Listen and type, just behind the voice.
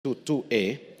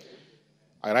42A,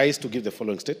 I rise to give the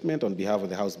following statement on behalf of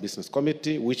the House Business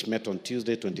Committee, which met on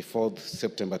Tuesday, 24th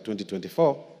September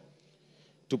 2024,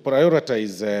 to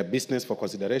prioritize business for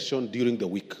consideration during the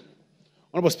week.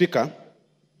 Honorable Speaker,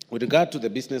 with regard to the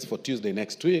business for Tuesday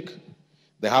next week,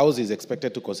 the House is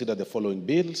expected to consider the following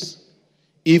bills,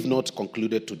 if not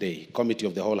concluded today. Committee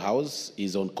of the whole House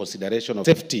is on consideration of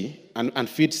safety and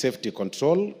feed safety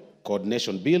control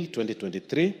coordination bill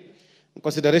 2023, and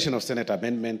consideration of Senate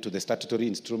amendment to the statutory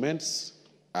instruments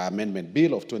amendment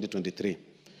bill of 2023.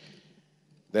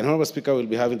 The Honorable Speaker will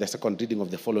be having the second reading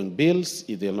of the following bills,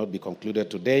 if they will not be concluded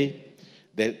today: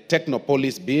 the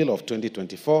Technopolis Bill of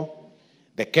 2024,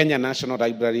 the Kenya National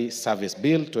Library Service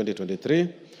Bill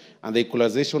 2023, and the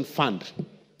Equalization Fund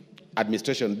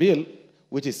Administration Bill,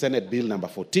 which is Senate Bill number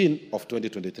 14 of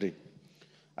 2023.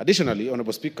 Additionally,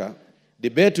 Honorable Speaker,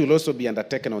 debate will also be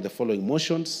undertaken on the following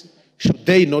motions, should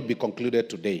they not be concluded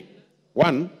today.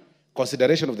 1,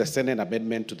 consideration of the Senate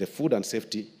amendment to the Food and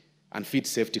Safety and Feed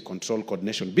Safety Control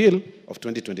Coordination Bill of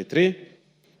 2023,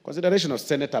 consideration of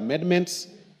Senate amendments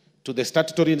to the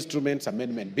Statutory Instruments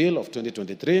Amendment Bill of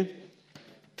 2023,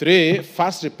 3,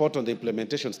 first report on the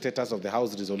implementation status of the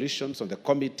House resolutions on the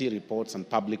committee reports and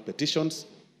public petitions,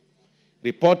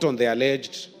 report on the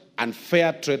alleged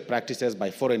unfair trade practices by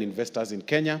foreign investors in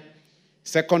Kenya,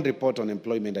 second report on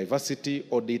employment diversity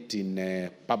audit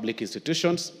in public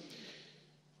institutions,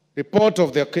 report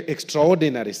of the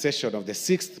extraordinary session of the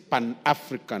 6th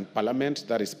Pan-African Parliament,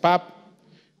 that is PAP,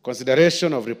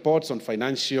 consideration of reports on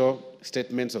financial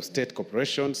statements of state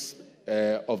corporations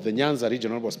of the Nyanza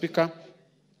region, Honorable Speaker,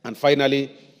 and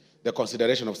finally, the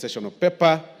consideration of session of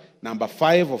paper number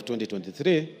 5 of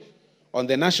 2023 on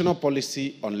the national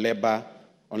policy on labor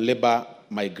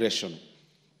migration.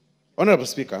 Honorable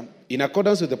Speaker, in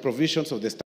accordance with the provisions of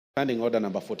the Standing Order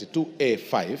number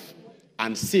 42A5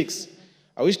 and 6,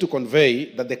 I wish to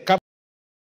convey that the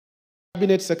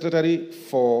Cabinet Secretary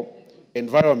for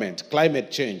Environment,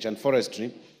 Climate Change and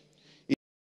Forestry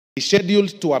is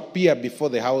scheduled to appear before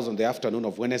the House on the afternoon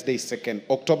of Wednesday, 2nd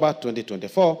October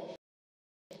 2024,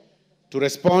 to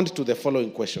respond to the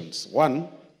following questions. 1,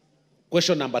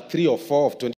 question number 3 or 4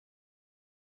 of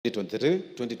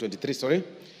 2023,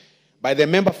 by the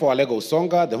member for Alego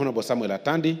Usonga, the Honorable Samuel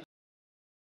Atandi,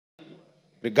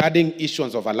 regarding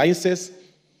issuance of alliances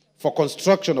for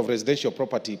construction of residential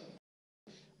property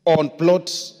on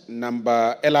plot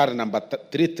number LR number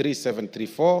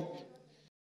 33734,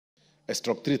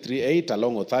 stroke 338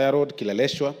 along Othaya Road,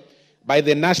 Kileleshwa, by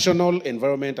the National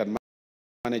Environment and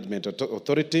Management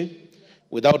Authority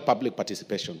without public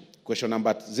participation. Question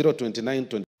number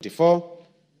 02924,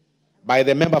 by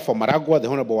the member for Maragua, the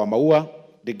Honorable Wamaua,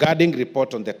 regarding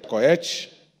report on the COH,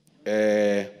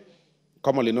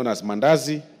 commonly known as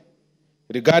Mandazi,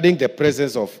 regarding the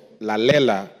presence of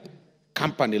Lalela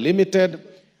Company Limited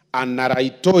and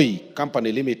Naraitoi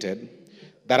Company Limited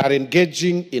that are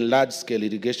engaging in large-scale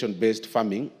irrigation-based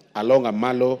farming along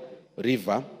Amalo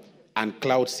River and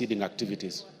cloud seeding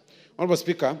activities. Honorable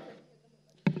Speaker,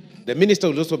 the Minister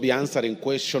will also be answering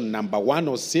question number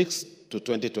 106 to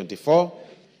 2024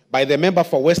 by the member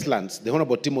for Westlands, the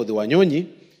Honorable Timothy Wanyonyi,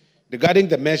 regarding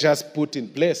the measures put in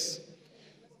place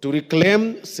to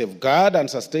reclaim, safeguard, and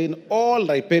sustain all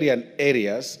riparian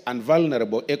areas and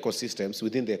vulnerable ecosystems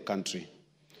within the country.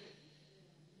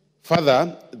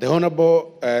 Further, the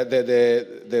Honorable,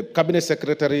 the Cabinet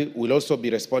Secretary will also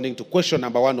be responding to question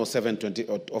number 107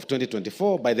 of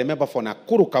 2024 by the member for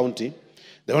Nakuru County,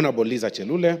 the Honorable Liza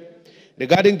Chelule,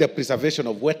 regarding the preservation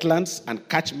of wetlands and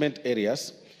catchment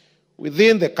areas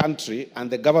within the country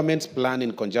and the government's plan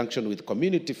in conjunction with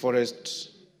Community Forest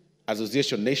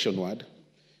Association nationwide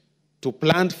to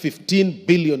plant 15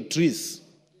 billion trees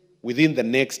within the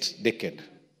next decade.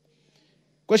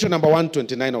 Question number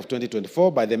 129 of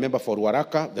 2024 by the member for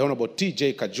Ruaraka, the Honorable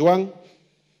T.J. Kajwang,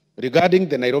 regarding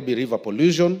the Nairobi River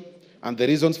pollution and the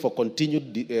reasons for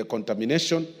continued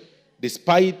contamination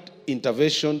despite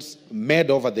interventions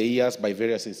made over the years by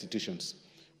various institutions.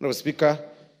 Honorable Speaker,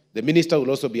 the Minister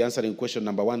will also be answering question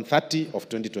number 130 of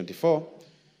 2024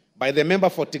 by the member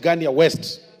for Tigania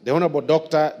West, the Honorable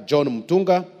Dr. John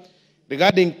Mtunga,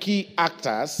 regarding key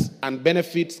actors and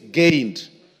benefits gained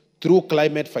through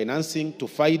climate financing to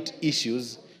fight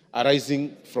issues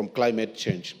arising from climate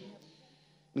change.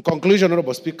 In conclusion,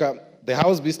 Honorable Speaker, the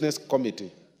House Business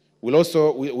Committee will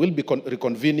be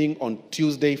reconvening on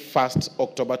Tuesday, 1st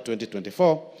October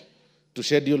 2024 to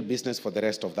schedule business for the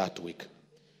rest of that week.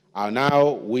 I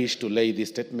now wish to lay this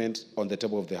statement on the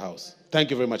table of the House. Thank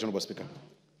you very much, Honorable Speaker.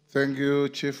 Thank you,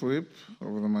 Chief Whip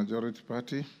of the Majority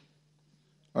Party.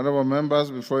 Honorable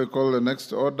members, before we call the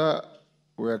next order,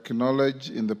 we acknowledge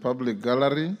in the public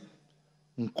gallery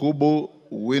Nkubu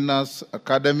Winners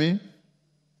Academy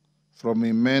from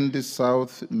Imendi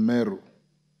South, Meru.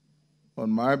 On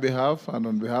my behalf and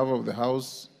on behalf of the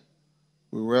House,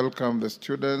 we welcome the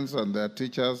students and their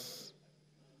teachers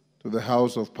to the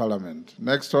House of Parliament.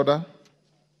 Next order.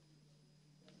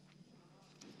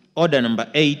 Order number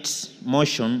 8,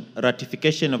 motion,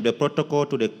 ratification of the protocol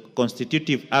to the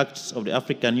constitutive acts of the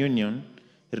African Union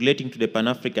relating to the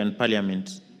Pan-African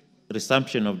Parliament.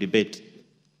 Resumption of debate.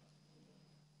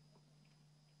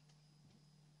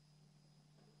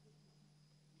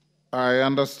 I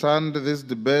understand this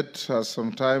debate has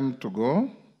some time to go.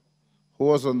 Who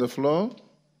was on the floor?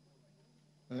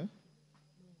 Eh?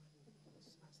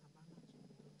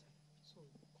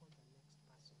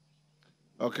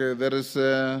 Okay, there is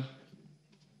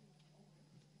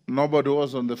nobody who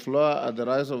was on the floor at the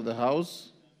rise of the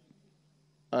House.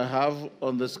 I have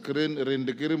on the screen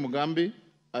Rindikiri Mugambi.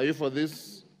 Are you for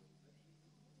this?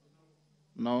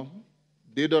 No.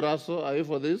 Dido Raso, are you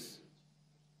for this?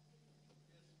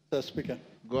 Mr. Speaker.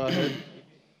 Go ahead.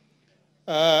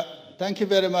 Thank you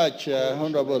very much,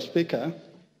 Honorable Speaker.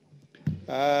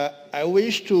 I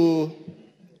wish to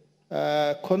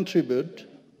contribute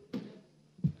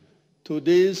to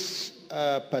this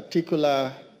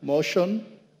particular motion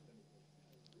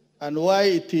and why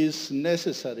it is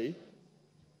necessary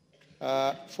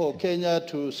for Kenya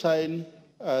to sign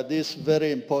this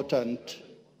very important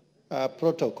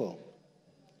protocol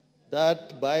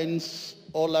that binds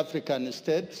all African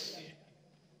states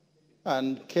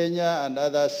and Kenya and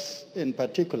others in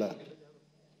particular.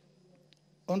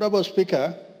 Honorable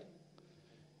Speaker,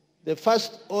 the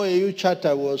first OAU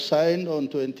Charter was signed on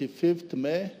 25th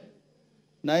May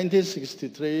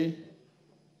 1963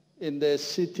 in the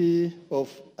city of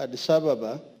Addis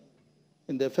Ababa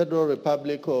in the Federal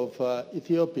Republic of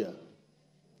Ethiopia.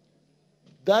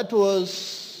 That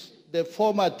was the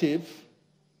formative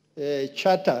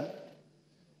charter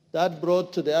that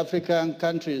brought the African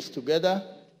countries together,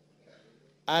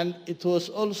 and it was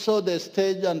also the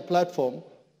stage and platform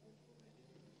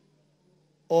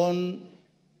on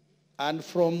and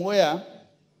from where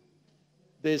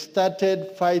they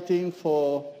started fighting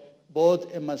for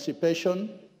both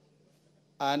emancipation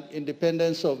and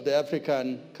independence of the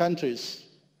African countries,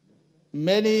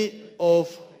 many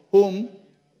of whom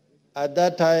at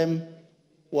that time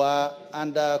were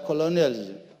under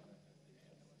colonialism.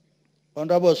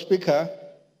 Honorable Speaker,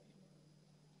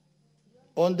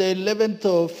 on the 11th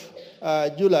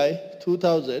of July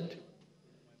 2000,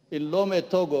 in Lome,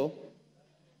 Togo,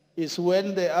 is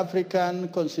when the African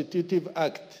Constitutive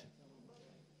Act,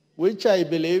 which I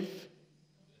believe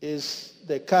is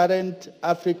the current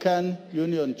African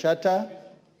Union Charter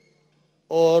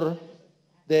or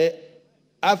the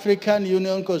African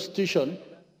Union Constitution,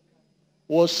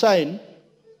 was signed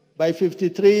by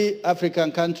 53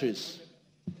 African countries.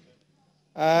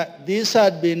 This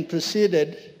had been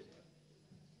preceded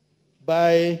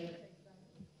by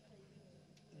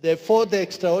the fourth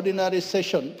extraordinary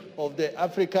session of the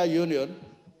Africa Union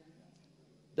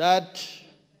that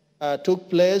took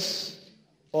place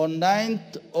on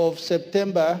 9th of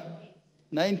September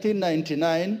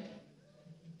 1999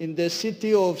 in the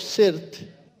city of Sirte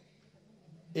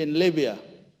in Libya.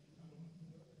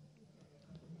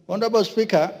 Honorable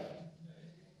Speaker,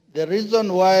 the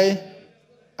reason why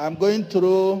I'm going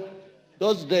through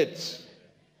those dates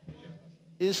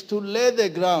is to lay the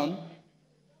ground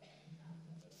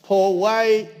for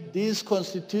why this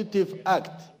Constitutive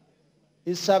Act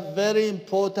is a very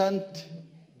important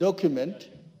document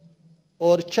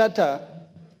or charter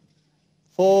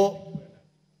for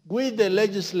we the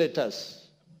legislators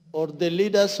or the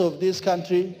leaders of this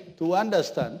country to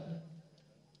understand,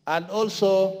 and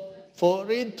also for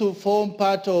it to form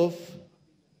part of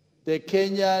the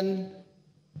Kenyan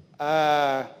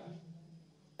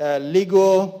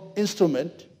legal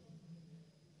instrument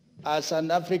as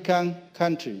an African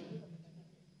country.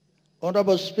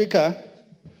 Honorable Speaker,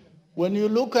 when you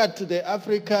look at the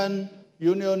African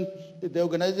Union, the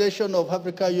Organization of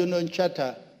African Union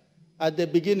Charter at the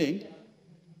beginning,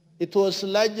 it was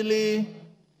largely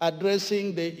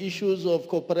addressing the issues of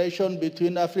cooperation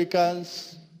between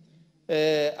Africans,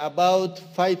 about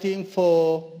fighting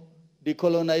for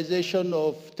decolonization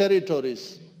of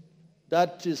territories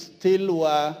that still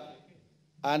were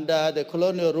under the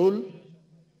colonial rule,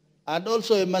 and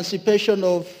also emancipation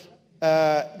of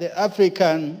the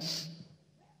Africans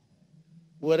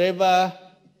wherever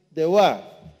they were.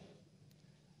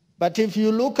 But if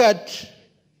you look at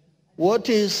what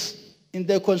is in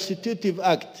the Constitutive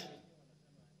Act,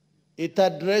 it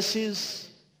addresses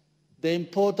the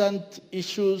important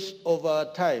issues of our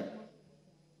time.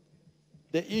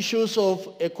 the issues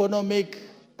of economic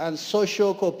and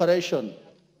social cooperation,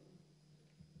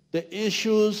 the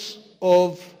issues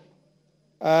of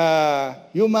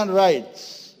human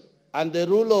rights and the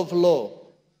rule of law,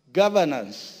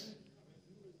 governance.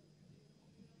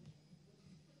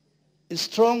 A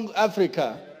strong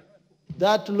Africa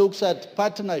that looks at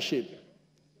partnership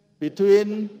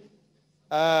between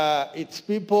its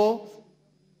people,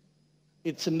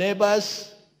 its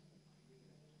neighbors,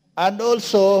 and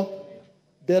also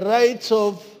the rights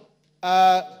of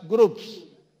groups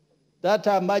that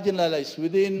are marginalized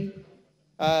within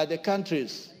the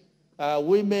countries,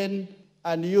 women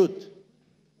and youth.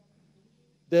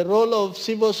 The role of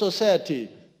civil society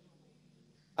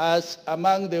as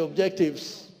among the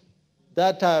objectives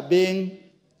that are being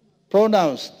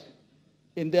pronounced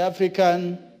in the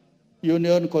African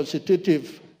Union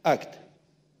Constitutive Act.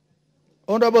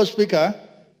 Honorable Speaker,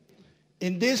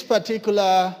 in this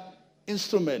particular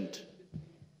instrument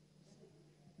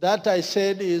that I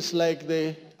said is like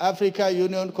the Africa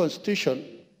Union Constitution,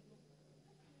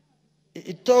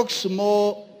 it talks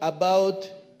more about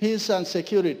peace and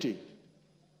security.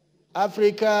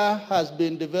 Africa has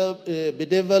been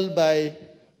bedeviled by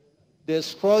the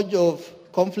scourge of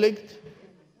conflict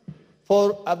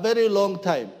for a very long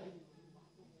time.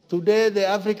 Today, the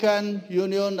African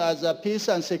Union has a Peace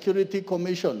and Security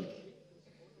Commission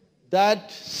that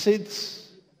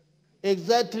sits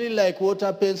exactly like what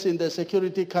happens in the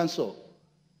Security Council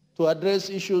to address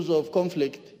issues of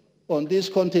conflict on this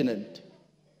continent.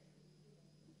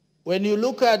 When you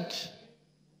look at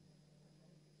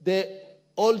the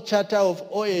old charter of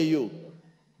OAU,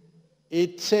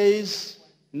 it says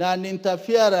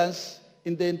non-interference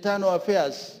in the internal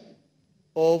affairs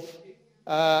of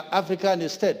African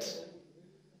states.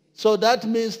 So that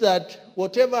means that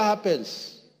whatever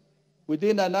happens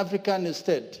within an African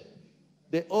state,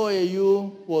 the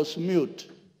OAU was mute.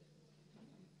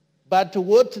 But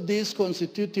what this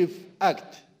Constitutive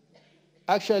Act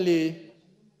actually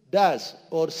does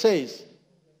or says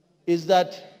is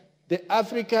that the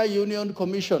Africa Union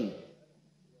Commission,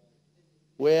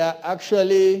 we are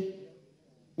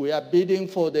bidding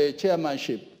for the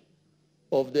chairmanship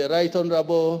of the Right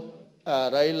Honorable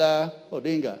Raila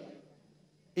Odinga,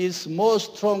 is more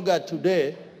stronger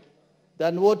today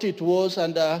than what it was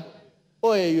under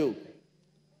OAU.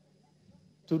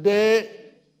 Today,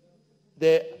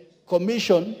 the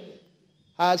Commission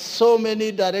has so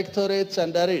many directorates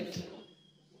under it: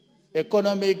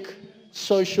 economic,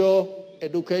 social,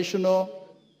 educational,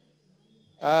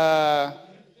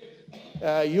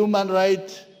 human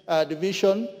rights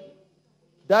division,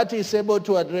 that is able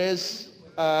to address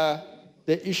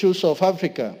the issues of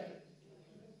Africa.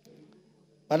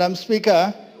 Madam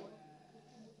Speaker,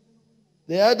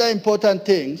 the other important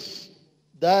things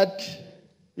that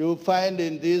you find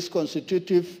in this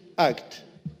Constitutive Act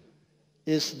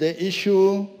is the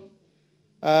issue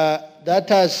that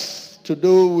has to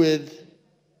do with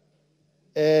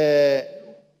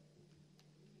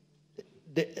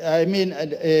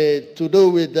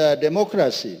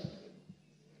democracy,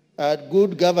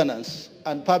 good governance,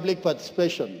 and public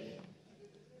participation.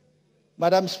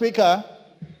 Madam Speaker,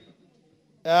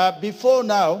 before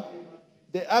now,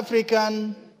 the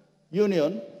African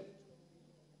Union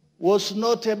was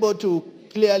not able to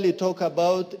clearly talk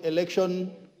about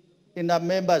election in a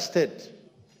member state.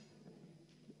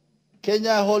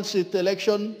 Kenya holds its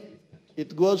election,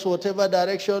 it goes whatever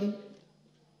direction,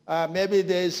 maybe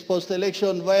there is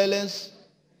post-election violence.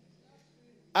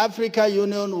 Africa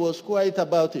Union was quiet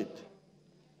about it.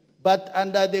 But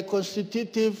under the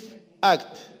Constitutive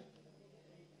Act,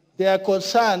 they are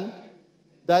concerned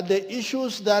that the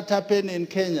issues that happen in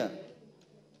Kenya,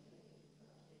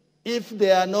 if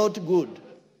they are not good,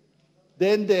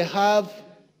 then they have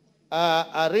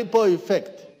a ripple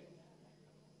effect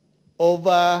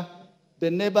over the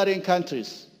neighboring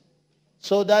countries.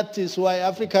 So that is why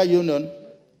Africa Union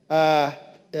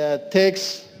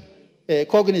takes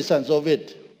cognizance of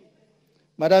it.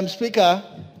 Madam Speaker,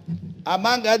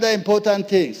 among other important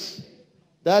things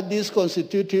that this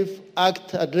Constitutive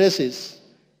Act addresses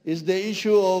is the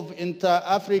issue of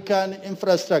inter-African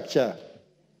infrastructure.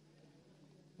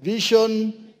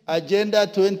 Vision Agenda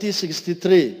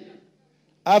 2063,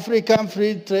 African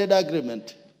Free Trade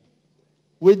Agreement.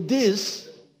 With this,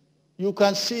 you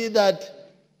can see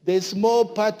that there's more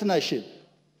partnership,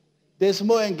 there's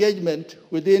more engagement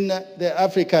within the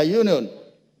African Union.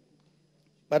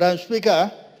 Madam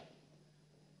Speaker,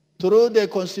 through the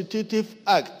Constitutive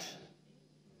Act,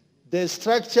 the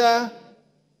structure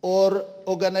or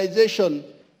organization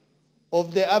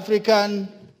of the African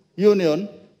Union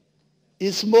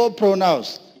is more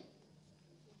pronounced.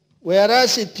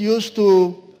 whereas it used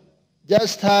to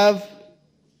just have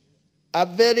a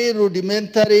very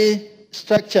rudimentary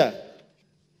structure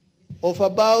of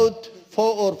about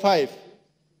 4 or 5.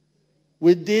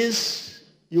 With this,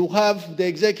 you have the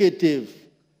executive,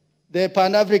 the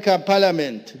Pan-African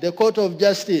Parliament, the Court of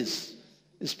Justice,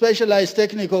 specialized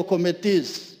technical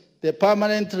committees, the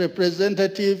permanent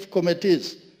representative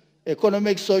committees,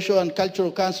 Economic, Social, and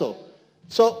Cultural Council.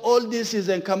 So all this is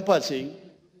encompassing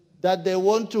that they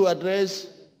want to address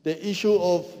the issue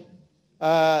of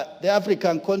the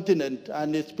African continent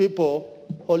and its people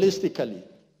holistically.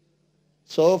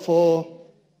 So for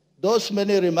those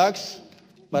many remarks,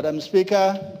 Madam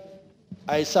Speaker,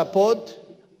 I support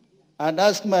and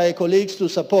ask my colleagues to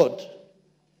support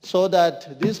so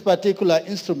that this particular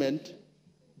instrument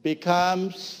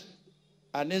becomes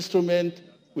an instrument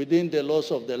within the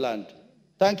laws of the land.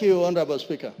 Thank you, Honorable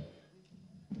Speaker.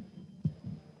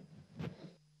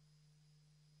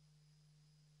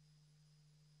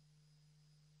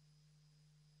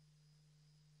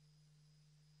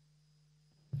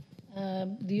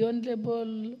 The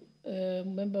Honorable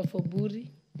Member for Buri,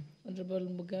 Honorable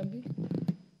Mugambi.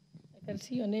 I can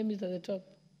see your name is at the top.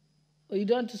 Oh, you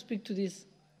don't want to speak to this?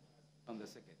 On the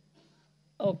second.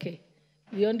 Okay.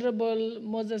 The Honorable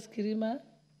Moses Kirima,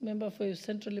 Member for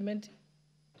Central Elementi.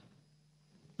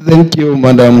 Thank you,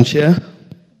 Madam Chair,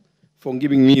 for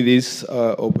giving me this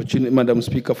opportunity, Madam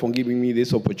Speaker, for giving me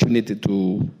this opportunity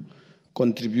to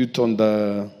contribute on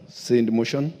the said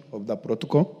motion of the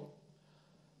protocol.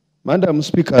 Madam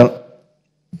Speaker,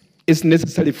 it's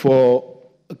necessary for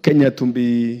Kenya to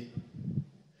be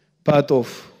part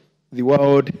of the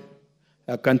world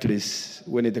countries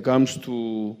when it comes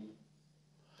to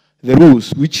the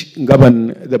rules which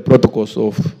govern the protocols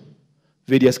of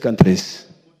various countries.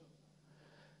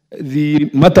 The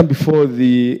matter before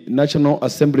the National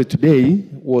Assembly today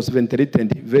was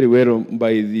ventilated very well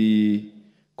by the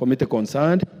committee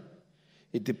concerned.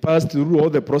 It passed through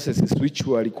all the processes which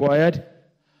were required,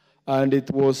 and it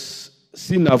was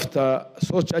seen after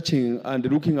searching and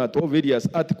looking at all various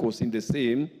articles in the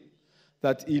same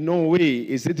that in no way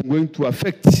is it going to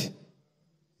affect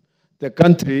the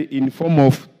country in form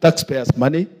of taxpayers'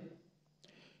 money,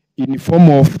 in form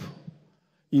of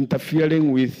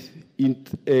interfering with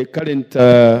current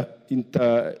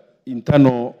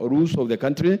internal rules of the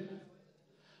country,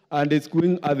 and it's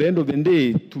going at the end of the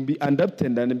day to be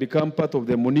adopted and become part of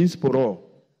the municipal law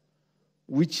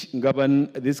which govern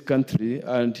this country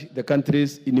and the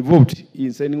countries involved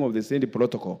in signing of the same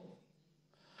protocol.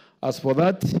 As for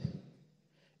that,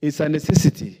 it's a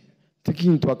necessity,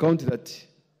 taking into account that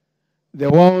the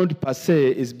world per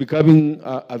se is becoming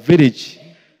a village.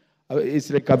 It's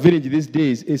like a village these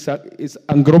days. It's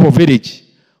a global village,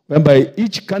 whereby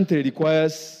each country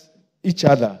requires each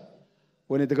other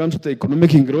when it comes to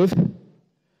economic growth,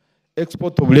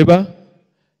 export of labor,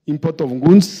 import of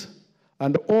goods,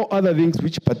 and all other things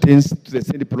which pertains to the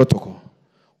same protocol.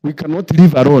 We cannot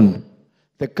live alone.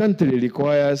 The country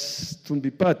requires to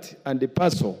be part and a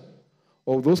parcel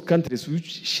of those countries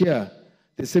which share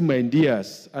the same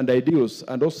ideas and ideals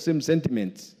and also same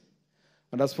sentiments.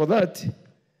 And as for that,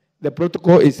 the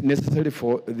protocol is necessary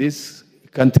for this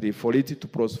country, for it to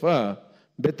prosper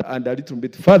better and a little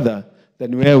bit further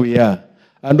than where we are,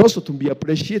 and also to be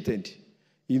appreciated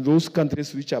in those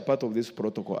countries which are part of this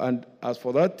protocol. And as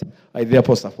for that, I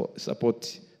therefore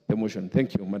support the motion.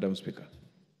 Thank you, Madam Speaker.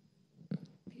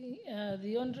 Okay,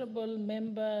 the Honorable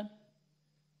Member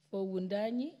for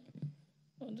Wundanyi,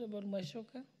 Honorable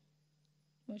Mwashoka.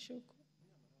 Here.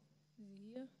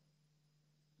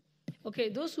 Okay,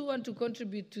 those who want to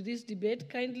contribute to this debate,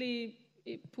 kindly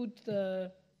put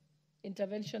the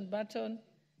intervention button.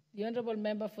 The Honorable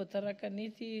Member for Tharaka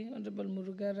Nithi, Honorable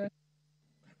Murugara.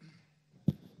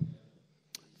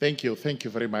 Thank you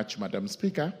very much, Madam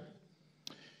Speaker.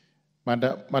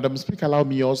 Madam Speaker, allow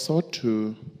me also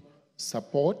to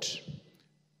support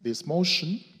this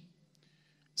motion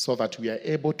so that we are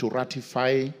able to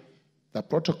ratify the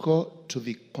protocol to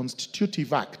the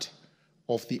Constitutive Act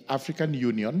of the African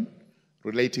Union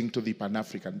relating to the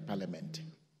Pan-African Parliament.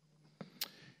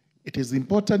 It is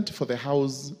important for the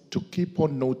House to keep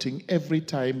on noting every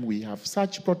time we have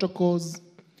such protocols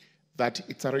that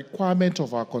it's a requirement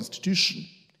of our Constitution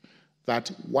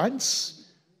that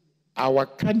once our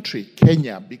country,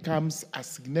 Kenya, becomes a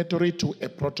signatory to a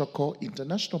protocol,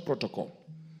 international protocol,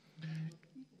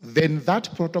 then that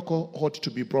protocol ought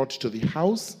to be brought to the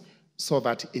House so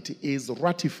that it is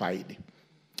ratified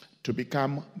to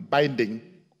become binding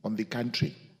on the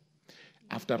country.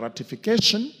 After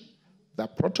ratification, the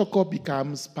protocol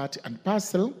becomes part and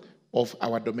parcel of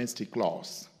our domestic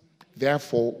laws.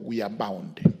 Therefore, we are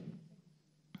bound.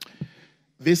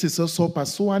 This is also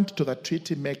pursuant to the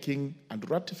Treaty Making and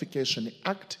Ratification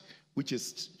Act, which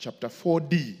is Chapter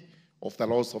 4D of the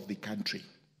laws of the country.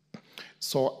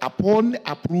 So upon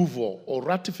approval or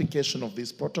ratification of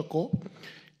this protocol,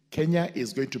 Kenya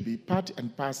is going to be part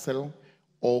and parcel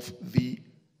of the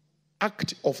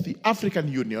Act of the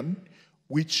African Union,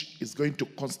 which is going to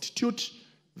constitute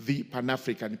the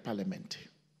Pan-African Parliament.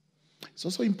 It's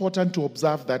also important to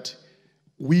observe that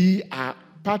we are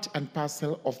part and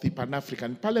parcel of the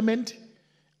Pan-African Parliament,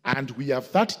 and we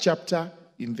have that chapter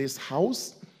in this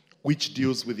House which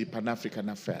deals with the Pan-African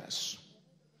affairs.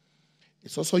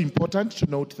 It's also important to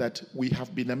note that we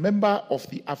have been a member of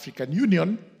the African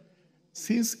Union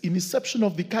since inception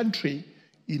of the country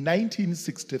in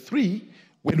 1963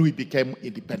 when we became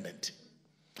independent.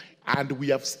 And we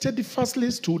have steadfastly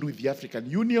stood with the African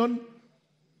Union.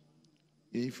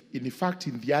 In fact,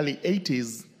 in the early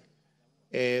 80s,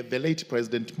 the late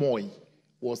President Moi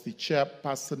was the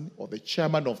chairperson or the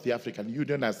chairman of the African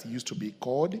Union, as he used to be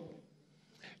called.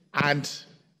 And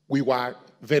we were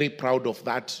very proud of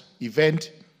that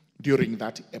event during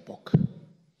that epoch.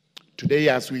 Today,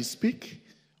 as we speak,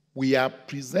 we are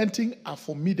presenting a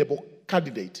formidable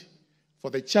candidate for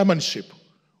the chairmanship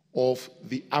of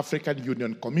the African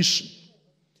Union Commission.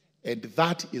 And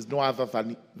that is no other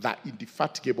than the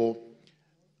indefatigable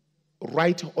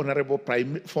Right Honorable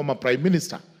former Prime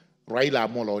Minister, Raila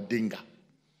Amolo Odinga.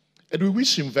 And we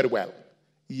wish him very well.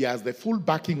 He has the full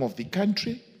backing of the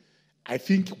country. I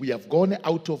think we have gone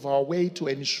out of our way to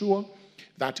ensure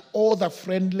that all the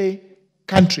friendly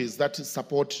countries that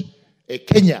support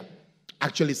Kenya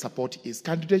actually support his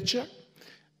candidature.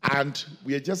 And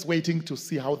we are just waiting to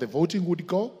see how the voting would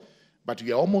go, but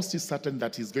we are almost certain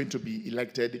that he's going to be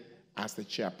elected as the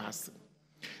chairperson.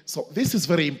 So this is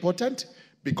very important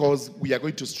because we are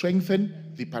going to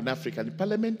strengthen the Pan-African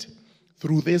Parliament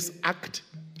through this act,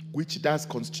 which does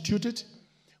constitute it.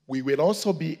 We will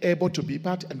also be able to be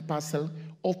part and parcel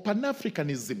of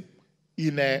Pan-Africanism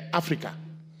in Africa.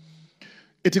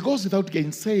 It goes without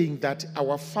gainsaying that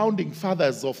our founding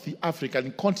fathers of the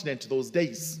African continent those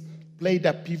days played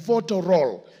a pivotal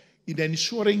role in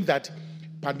ensuring that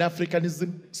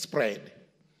Pan-Africanism spread.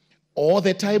 All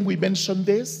the time we mention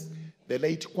this, the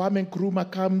late Kwame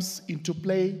Nkrumah comes into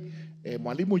play,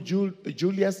 Mwalimu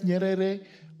Julius Nyerere,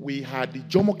 we had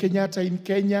Jomo Kenyatta in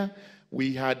Kenya,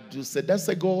 we had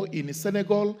Sedasego in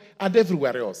Senegal, and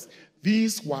everywhere else.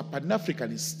 These were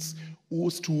Pan-Africanists who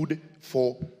stood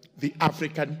for the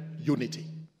African unity.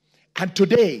 And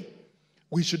today,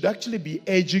 we should actually be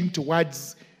edging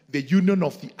towards the union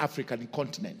of the African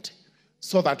continent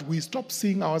so that we stop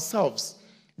seeing ourselves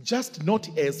just not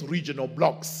as regional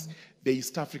blocks, the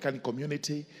East African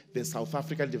Community, the South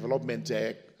African Development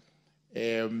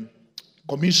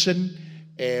Commission,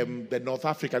 the North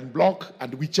African Bloc,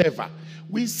 and whichever.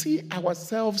 We see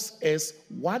ourselves as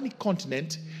one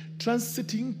continent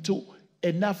transiting to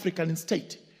an African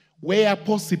state, where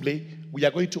possibly we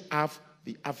are going to have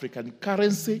the African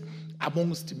currency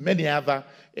amongst many other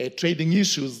trading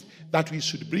issues that we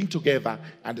should bring together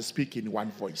and speak in one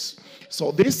voice.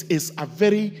 So this is a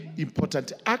very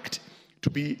important act to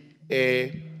be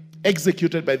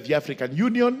executed by the African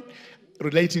Union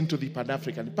relating to the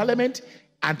Pan-African Parliament,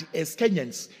 and as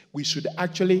Kenyans, we should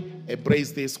actually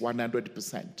embrace this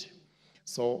 100%.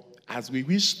 So as we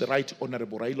wish the Right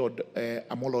Honorable Raila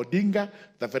Amolo Odinga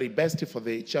the very best for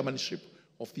the chairmanship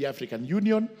of the African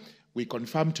Union, we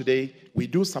confirm today we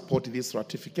do support this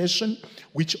ratification,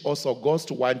 which also goes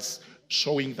towards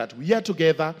showing that we are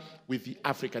together with the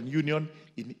African Union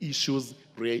in issues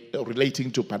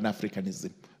relating to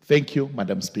Pan-Africanism. Thank you,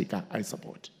 Madam Speaker. I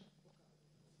support.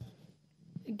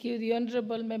 Thank you. The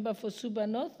Honourable Member for Suba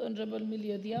North, Honourable Millie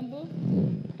Odhiambo.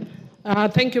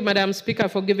 Thank you, Madam Speaker,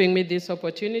 for giving me this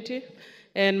opportunity.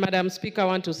 And Madam Speaker, I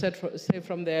want to say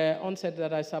from the onset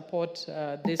that I support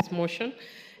this motion.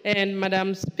 And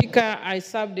Madam Speaker, I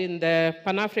served in the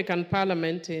Pan-African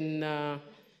Parliament in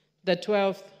the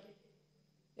 12th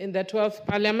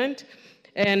Parliament.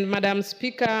 And Madam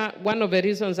Speaker, one of the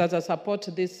reasons that I support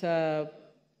this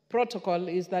protocol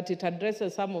is that it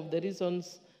addresses some of the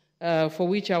reasons for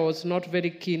which I was not very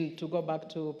keen to go back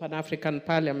to Pan-African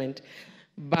Parliament.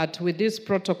 But with this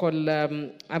protocol,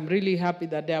 I'm really happy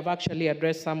that they have actually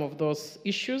addressed some of those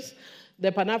issues.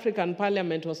 The Pan-African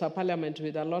Parliament was a parliament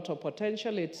with a lot of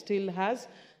potential. It still has.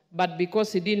 But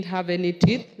because it didn't have any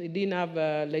teeth, it didn't have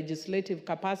legislative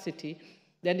capacity,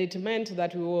 then it meant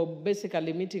that we were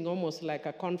basically meeting almost like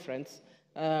a conference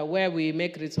where we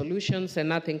make resolutions and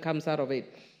nothing comes out of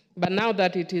it. But now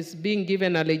that it is being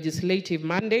given a legislative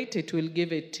mandate, it will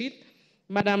give it teeth,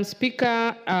 Madam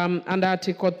Speaker, under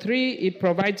Article 3, it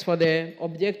provides for the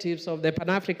objectives of the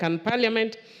Pan-African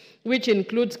Parliament, which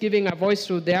includes giving a voice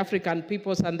to the African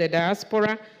peoples and the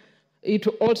diaspora. It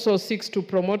also seeks to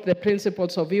promote the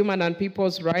principles of human and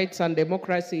people's rights and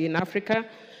democracy in Africa.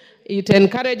 It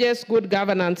encourages good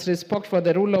governance, respect for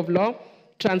the rule of law,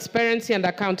 transparency and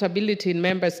accountability in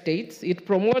member states. It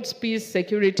promotes peace,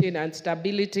 security, and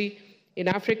stability in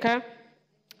Africa.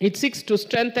 It seeks to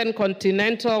strengthen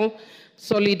continental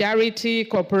solidarity,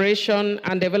 cooperation,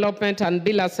 and development and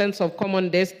build a sense of common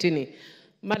destiny.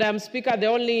 Madam Speaker, the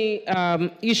only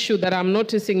issue that I'm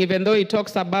noticing, even though it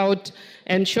talks about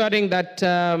ensuring that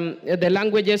the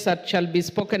languages that shall be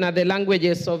spoken are the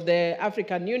languages of the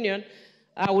African Union,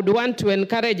 I would want to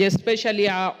encourage especially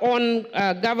our own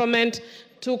government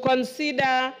to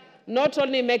consider not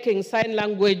only making sign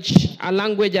language a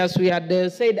language as we had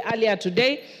said earlier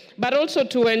today, but also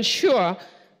to ensure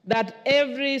that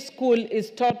every school is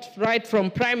taught right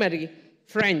from primary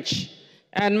French.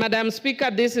 And Madam Speaker,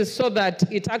 this is so that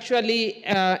it actually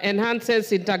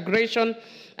enhances integration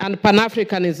and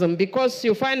Pan-Africanism, because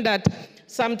you find that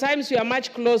sometimes we are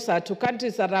much closer to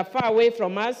countries that are far away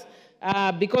from us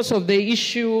because of the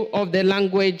issue of the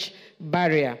language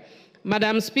barrier.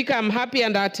 Madam Speaker, I'm happy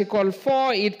under Article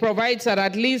 4, it provides that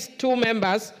at least 2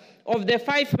 members of the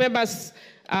 5 members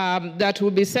that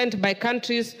will be sent by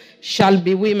countries shall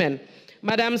be women.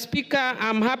 Madam Speaker,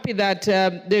 I'm happy that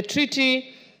the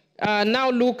treaty now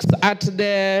looks at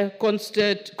the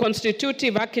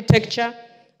constitutive architecture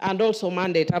and also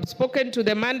mandate. I've spoken to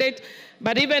the mandate,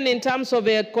 but even in terms of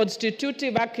a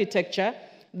constitutive architecture,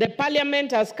 the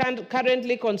parliament as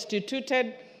currently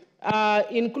constituted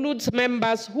includes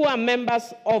members who are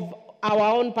members of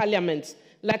our own parliaments.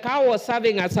 Like I was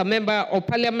serving as a member of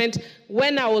parliament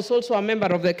when I was also a member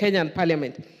of the Kenyan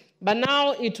parliament. But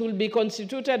now it will be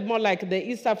constituted more like the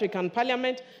East African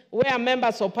Parliament, where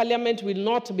members of parliament will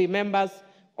not be members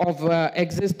of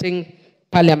existing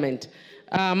parliament.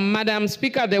 Madam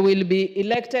Speaker, they will be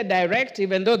elected direct,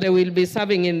 even though they will be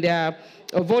serving in their,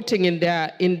 voting in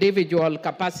their individual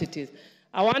capacities.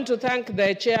 I want to thank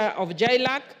the chair of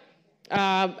JILAC,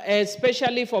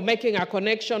 especially for making a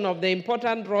connection of the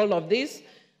important role of this,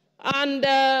 and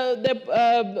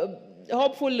the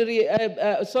hopeful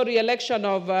election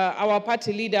of our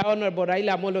party leader, Honorable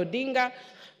Raila Amolo Odinga,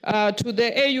 to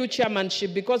the AU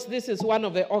chairmanship, because this is one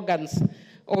of the organs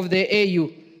of the AU.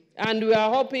 And we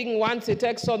are hoping once he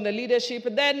takes on the leadership,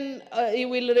 then he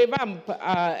will revamp.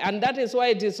 And that is why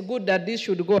it is good that this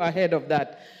should go ahead of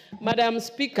that. Madam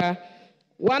Speaker,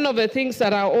 one of the things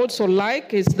that I also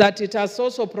like is that it has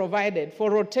also provided for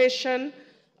rotation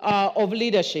of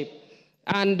leadership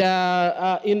and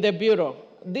in the Bureau.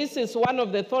 This is one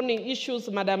of the thorny issues,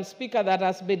 Madam Speaker, that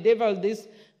has bedeviled this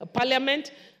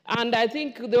parliament. And I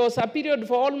think there was a period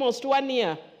for almost 1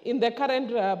 year in the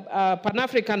current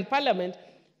Pan-African Parliament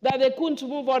that they couldn't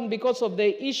move on because of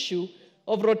the issue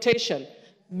of rotation,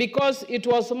 because it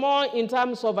was more in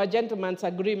terms of a gentleman's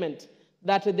agreement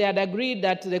that they had agreed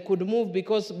that they could move,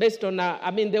 because based on,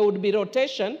 there would be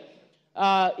rotation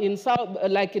in South,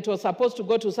 like it was supposed to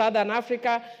go to Southern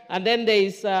Africa, and then there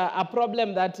is a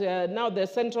problem that now the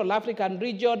Central African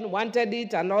region wanted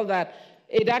it and all that.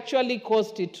 It actually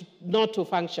caused it not to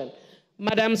function.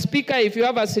 Madam Speaker, if you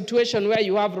have a situation where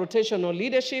you have rotational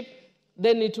leadership,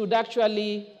 then it would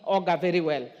actually augur very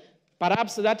well.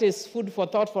 Perhaps that is food for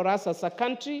thought for us as a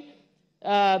country,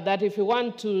 that if we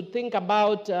want to think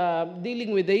about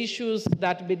dealing with the issues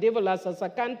that bedevil us as a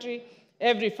country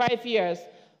every 5 years,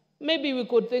 maybe we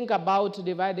could think about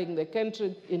dividing the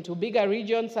country into bigger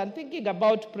regions and thinking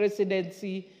about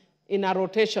presidency in a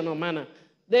rotational manner.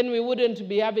 Then we wouldn't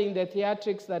be having the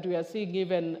theatrics that we are seeing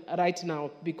even right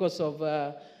now because of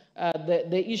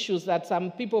the issues that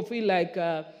some people feel like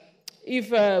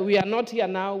if we are not here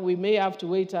now, we may have to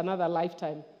wait another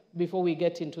lifetime before we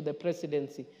get into the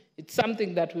presidency. It's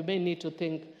something that we may need to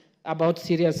think about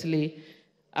seriously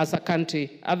as a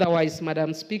country. Otherwise,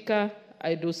 Madam Speaker,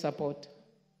 I do support.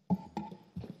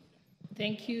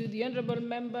 Thank you. The Honourable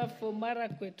Member for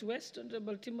Marakwet West,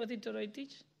 Honourable Timothy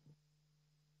Toroitich.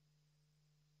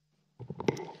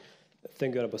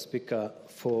 Thank you, Honourable Speaker,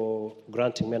 for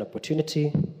granting me an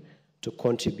opportunity to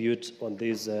contribute on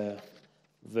this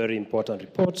very important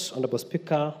report. Honourable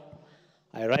Speaker,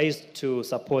 I rise to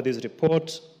support this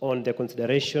report on the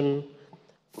consideration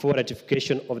for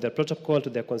ratification of the protocol to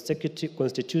the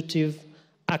Constitutive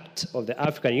Act of the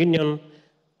African Union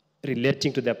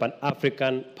relating to the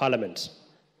Pan-African Parliament.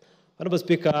 Honourable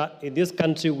Speaker, in this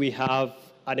country we have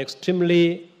an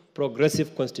extremely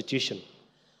progressive constitution.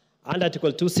 Under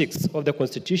Article 2.6 of the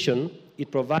Constitution,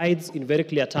 it provides in very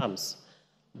clear terms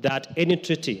that any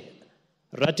treaty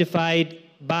ratified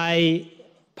by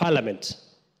Parliament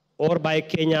or by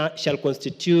Kenya shall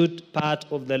constitute part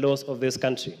of the laws of this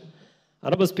country.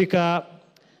 Honorable Speaker,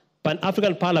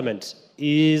 Pan-African Parliament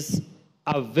is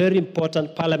a very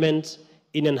important parliament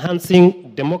in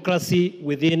enhancing democracy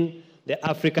within the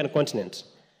African continent.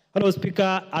 Honorable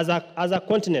Speaker, as a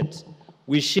continent,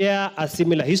 we share a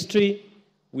similar history,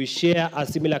 we share a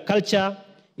similar culture.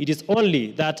 It is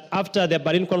only that after the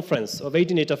Berlin Conference of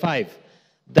 1885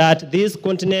 that this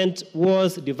continent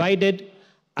was divided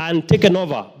and taken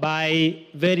over by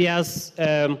various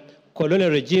colonial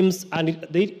regimes, and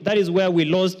that is where we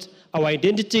lost our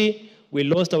identity, we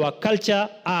lost our culture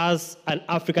as an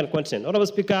African continent. Honorable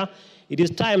Speaker, it is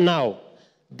time now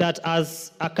that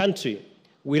as a country,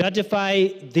 we ratify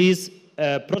this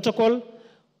protocol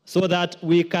so that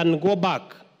we can go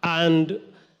back and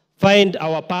find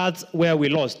our paths where we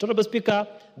lost. Honorable Speaker,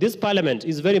 this parliament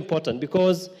is very important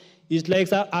because it's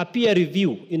like a peer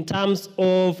review in terms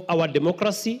of our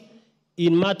democracy,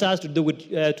 in matters to do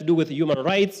with human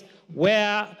rights,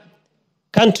 where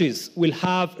countries will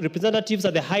have representatives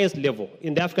at the highest level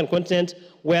in the African continent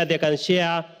where they can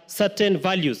share certain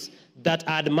values that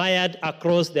are admired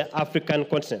across the African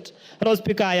continent. Honorable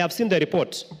Speaker, I have seen the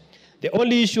report. The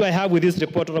only issue I have with this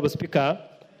report, Honorable Speaker,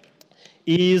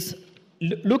 is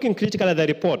looking critically at the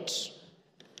report.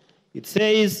 It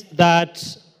says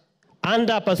that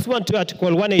under pursuant to Article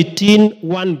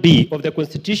 118(1)(b) of the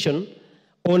Constitution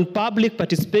on public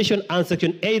participation and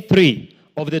Section A3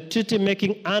 of the Treaty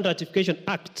Making and Ratification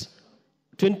Act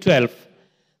 2012,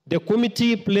 the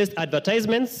committee placed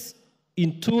advertisements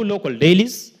in 2 local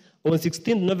dailies on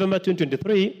 16 November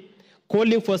 2023,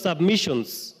 calling for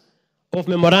submissions of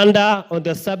memoranda on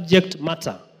the subject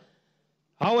matter.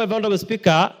 However, Honorable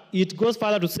Speaker, it goes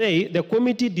further to say the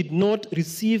committee did not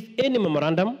receive any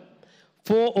memorandum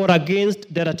for or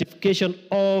against the ratification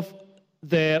of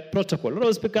the protocol.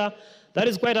 Honorable Speaker, that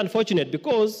is quite unfortunate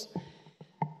because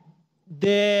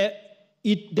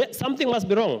something must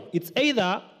be wrong. It's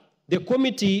either the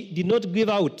committee did not give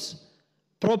out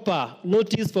proper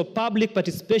notice for public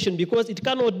participation, because it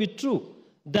cannot be true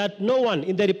that no one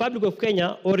in the Republic of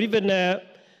Kenya or even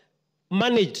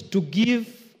managed to give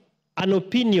an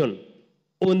opinion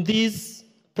on this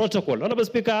protocol. Honorable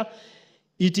Speaker,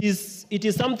 it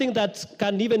is something that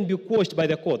can even be quashed by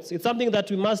the courts. It's something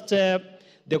that we must,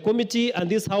 the committee and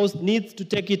this House needs to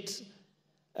take it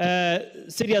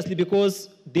seriously, because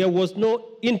there was no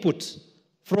input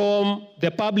from the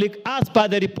public as per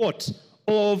the report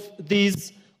of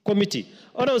this committee.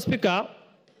 Honorable Speaker,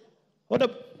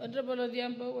 Honorable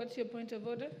Odhiambo, what's your point of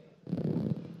order?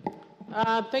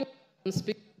 Thank you,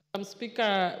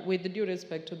 Speaker. With due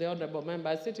respect to the honorable member,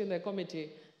 I sit in the Committee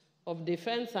of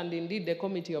Defense, and indeed the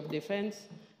Committee of Defense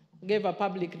gave a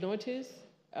public notice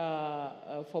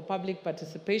for public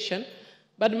participation.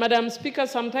 But, Madam Speaker,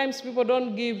 sometimes people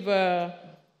don't give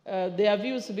their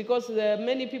views because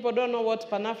many people don't know what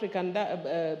Pan-African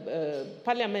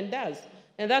Parliament does.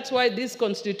 And that's why this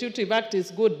Constitutive Act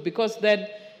is good, because then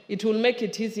it will make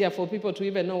it easier for people to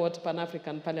even know what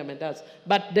Pan-African Parliament does.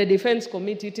 But the Defense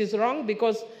Committee, it is wrong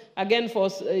because, again, for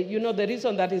the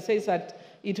reason that it says that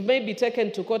it may be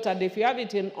taken to court, and if you have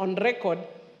it on record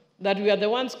that we are the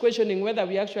ones questioning whether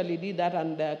we actually did that,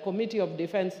 and the Committee of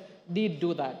Defense did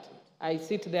do that. I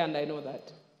sit there and I know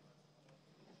that.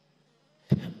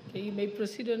 Okay, you may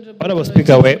proceed, Honorable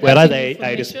Speaker, whereas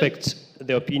I respect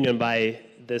the opinion by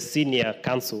the senior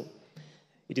counsel,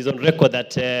 it is on record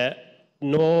that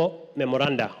no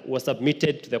memoranda was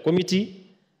submitted to the committee.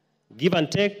 Give and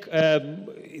take,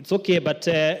 it's okay, but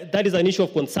that is an issue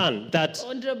of concern. That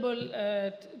Honorable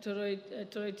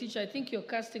Toroitich, I think you're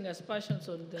casting aspersions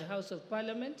on the House of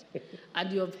Parliament,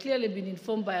 and you have clearly been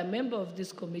informed by a member of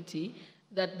this committee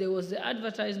that there was the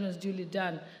advertisements duly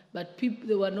done, but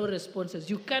there were no responses.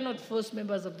 You cannot force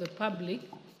members of the public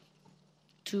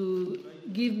to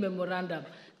give memorandum.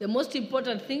 The most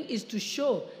important thing is to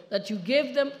show that you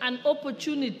gave them an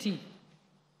opportunity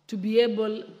to be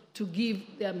able to give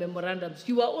their memorandums.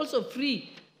 You are also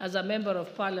free as a member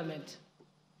of Parliament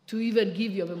to even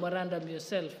give your memorandum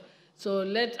yourself. So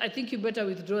I think you better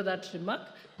withdraw that remark,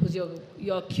 because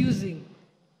you're accusing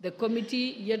the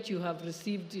committee, yet you have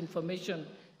received information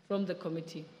from the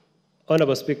committee.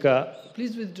 Honorable Speaker,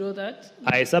 please withdraw that.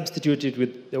 I substituted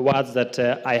with the words that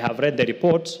I have read the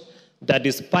report, that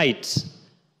despite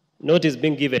notice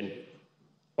being given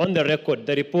on the record,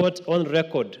 the report on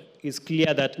record is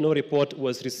clear that no report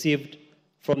was received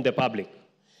from the public.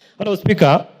 Honorable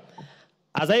Speaker,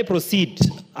 as I proceed,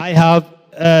 I have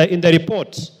in the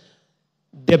report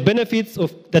the benefits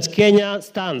that Kenya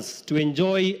stands to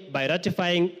enjoy by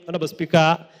ratifying, Honorable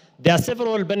Speaker, there are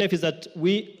several benefits that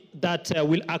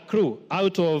will accrue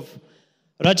out of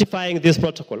ratifying this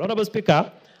protocol. Honorable Speaker,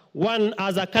 one,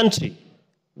 as a country,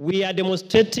 we are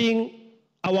demonstrating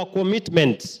our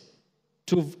commitment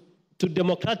to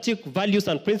democratic values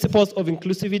and principles of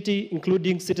inclusivity,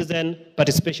 including citizen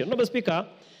participation. Honorable Speaker,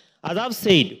 as I've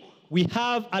said, we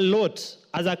have a lot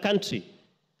as a country,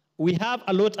 we have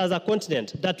a lot as a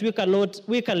continent that we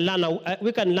can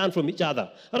learn from each other.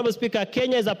 Honorable Speaker,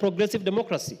 Kenya is a progressive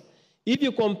democracy. If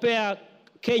you compare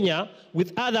Kenya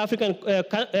with other African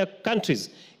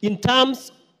countries in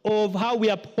terms of how we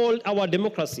uphold our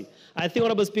democracy, I think,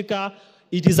 Honorable Speaker,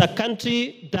 it is a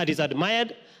country that is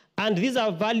admired, and these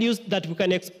are values that we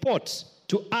can export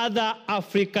to other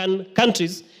African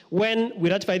countries when we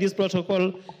ratify this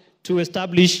protocol to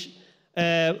establish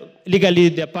legally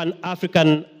the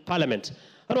Pan-African Parliament.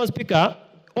 Honorable Speaker,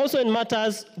 also in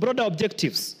matters, broader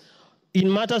objectives,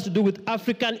 in matters to do with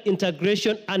African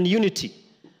integration and unity.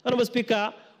 Honorable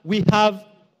Speaker, we have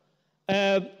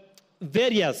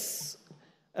various,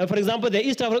 for example, the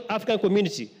East African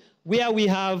community, where we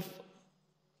have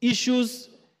issues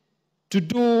to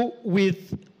do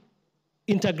with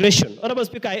integration. Honorable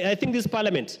Speaker, I think this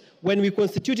Parliament, when we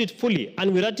constitute it fully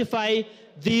and we ratify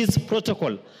this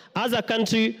protocol, as a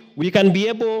country, we can be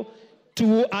able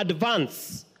to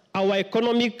advance our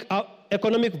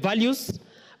economic values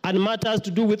and matters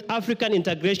to do with African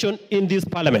integration in this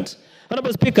Parliament.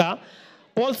 Honorable Speaker,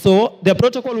 also, the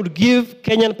protocol would give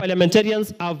Kenyan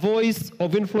parliamentarians a voice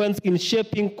of influence in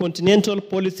shaping continental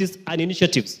policies and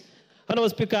initiatives. Honorable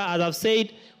Speaker, as I've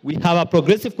said, we have a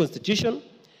progressive constitution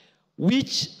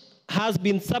which has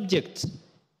been subject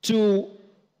to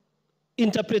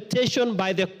interpretation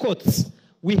by the courts.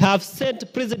 We have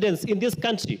set precedents in this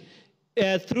country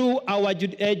through our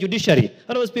judiciary.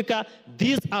 Honorable Speaker,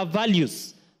 these are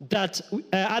values that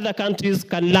other countries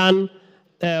can learn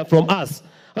from us.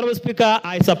 Honorable Speaker,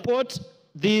 I support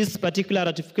this particular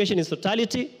ratification in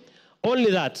totality,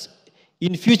 only that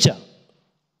in future,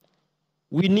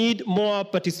 we need more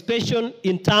participation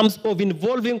in terms of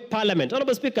involving Parliament.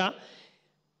 Honorable Speaker,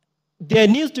 there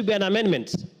needs to be an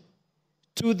amendment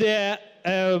to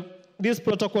this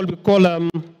protocol we call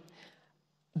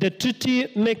the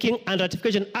Treaty Making and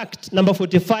Ratification Act number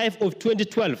 45 of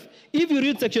 2012. If you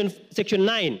read section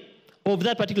 9 of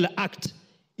that particular act,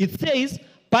 it says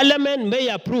Parliament may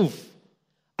approve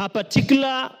a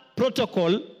particular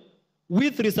protocol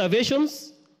with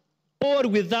reservations or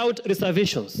without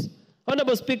reservations.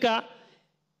 Honorable Speaker,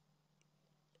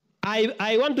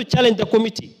 I want to challenge the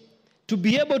committee to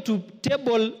be able to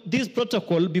table this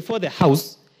protocol before the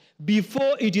House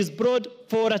before it is brought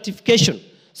for ratification,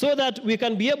 so that we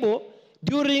can be able,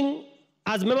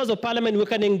 as members of Parliament, we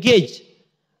can engage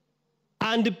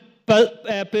and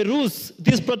peruse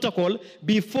this protocol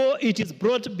before it is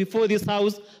brought before this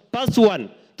House, pursuant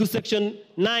to Section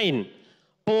 9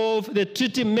 of the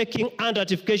Treaty Making and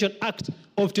Ratification Act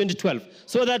of 2012.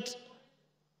 So that,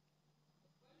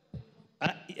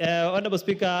 Honorable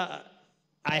Speaker,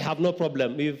 I have no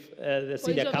problem if the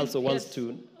senior counsel wants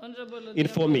to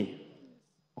inform me.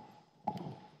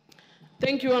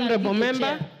 Thank you, Honorable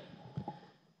Member.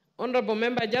 Honorable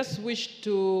Member, I just wish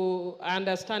to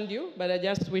understand you, but I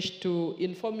just wish to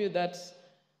inform you that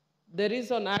the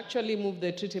reason I actually moved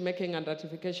the Treaty Making and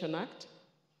Ratification Act,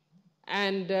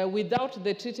 and without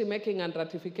the Treaty Making and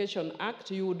Ratification Act,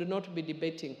 you would not be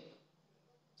debating.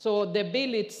 So the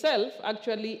bill itself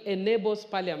actually enables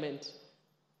Parliament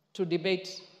to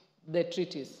debate the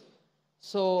treaties.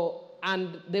 So,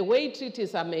 and the way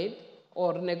treaties are made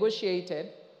or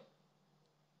negotiated,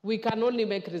 we can only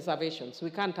make reservations. We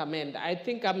can't amend. I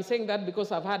think I'm saying that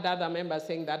because I've had other members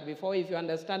saying that before. If you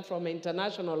understand from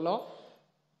international law,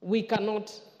 we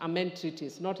cannot amend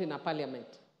treaties, not in a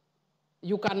parliament.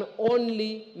 You can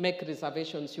only make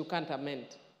reservations. You can't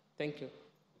amend. Thank you.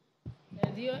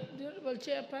 The Honorable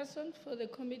Chairperson for the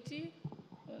committee,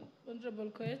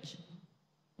 Honorable Koech.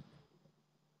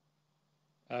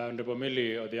 Honorable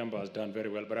Millie Odhiambo has done very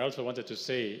well, but I also wanted to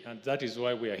say, and that is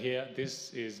why we are here,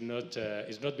 this is not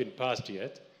been passed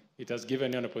yet. It has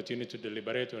given you an opportunity to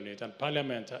deliberate on it, and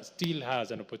Parliament still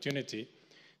has an opportunity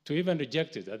to even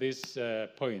reject it at this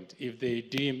point if they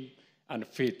deem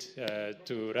unfit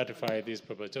to ratify this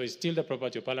proposal. So it's still the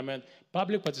property of Parliament.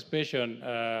 Public participation,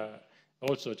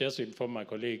 also, just to inform my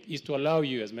colleague, is to allow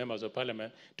you as members of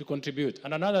Parliament to contribute.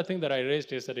 And another thing that I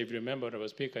raised yesterday, if you remember, Honorable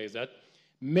Speaker, is that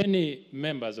many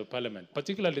members of Parliament,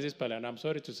 particularly this Parliament, I'm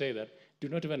sorry to say that, do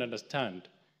not even understand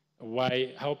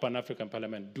how Pan-African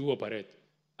Parliament do operate.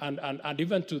 and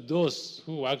even to those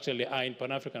who actually are in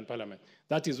Pan-African Parliament.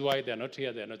 That is why they're not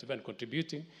here, they're not even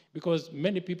contributing, because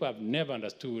many people have never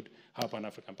understood how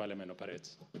Pan-African Parliament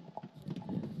operates.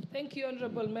 Thank you,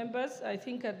 honorable members. I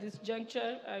think at this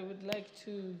juncture, I would like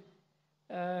to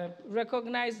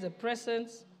recognize the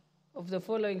presence of the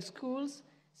following schools.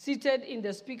 Seated in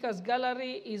the Speaker's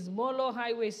Gallery is Molo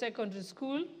Highway Secondary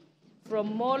School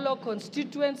from Molo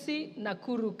constituency,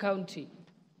 Nakuru County.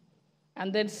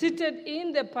 And then seated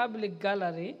in the public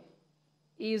gallery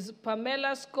is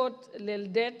Pamela Scott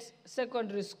Leldet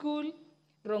Secondary School,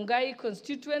 Rongai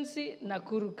constituency,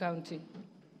 Nakuru County.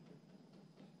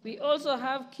 We also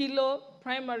have Kilo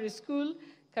Primary School,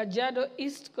 Kajiado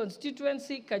East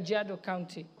constituency, Kajiado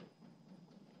County.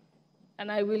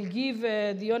 And I will give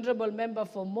the honorable member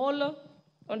for Molo,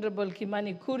 Honorable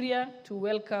Kimani Kuria, to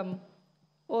welcome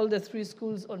all the three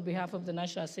schools on behalf of the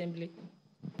National Assembly.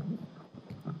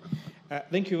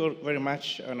 Thank you very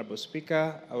much, Honorable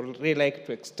Speaker. I would really like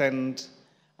to extend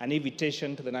an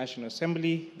invitation to the National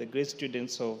Assembly, the great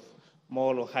students of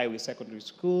Molo Highway Secondary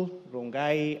School,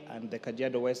 Rongai, and the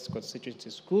Kajiado West constituency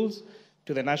schools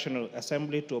to the National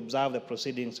Assembly to observe the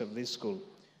proceedings of this school.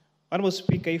 Honorable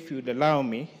Speaker, if you'd allow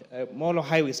me, Molo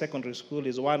Highway Secondary School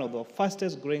is one of the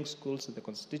fastest growing schools in the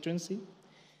constituency.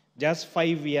 Just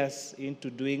 5 years into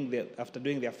after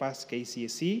doing their first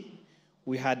KCSE,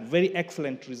 we had very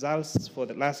excellent results for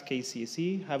the last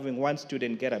KCSE, having one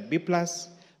student get a B+,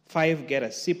 5 get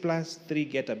a C+, 3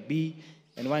 get a B,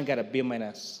 and 1 get a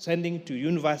B-, sending to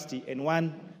university and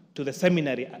 1 to the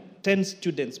seminary, 10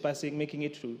 students passing, making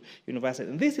it to university.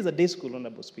 And this is a day school,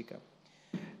 Honorable Speaker.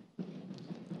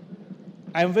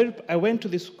 I went to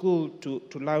the school to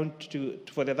launch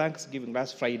for the Thanksgiving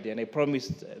last Friday, and I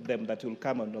promised them that we'll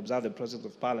come and observe the process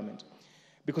of Parliament.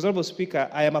 Because, Honorable Speaker,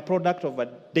 I am a product of a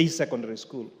day secondary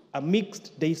school, a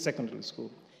mixed day secondary school.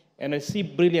 And I see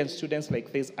brilliant students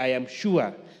like this. I am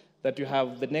sure that you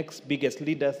have the next biggest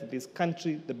leaders in this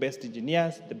country, the best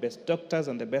engineers, the best doctors,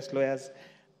 and the best lawyers.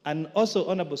 And also,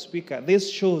 Honorable Speaker,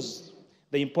 this shows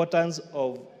the importance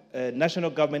of National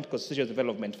Government Constitutional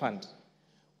Development Fund.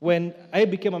 When I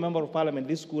became a member of Parliament,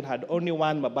 this school had only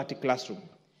one Mabati classroom.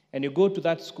 And you go to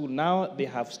that school now, they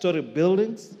have story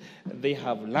buildings, they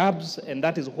have labs, and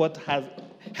that is what has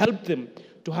helped them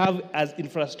to have as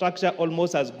infrastructure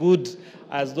almost as good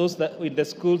as those that in the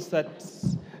schools that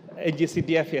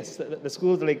NGCDFS, the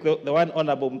schools like the one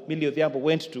Honorable Millie Odhiambo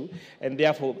went to, and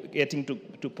therefore getting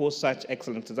to post such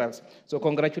excellent results. So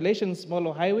congratulations,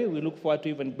 Molo Highway. We look forward to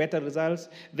even better results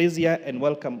this year, and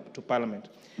welcome to Parliament.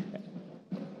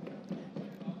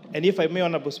 And if I may,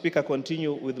 Honorable Speaker,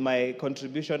 continue with my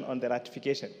contribution on the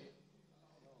ratification.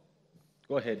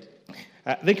 Go ahead.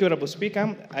 Thank you, Honorable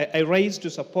Speaker. I rise to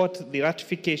support the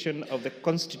ratification of the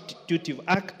Constitutive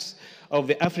Act of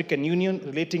the African Union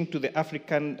relating to the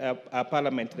African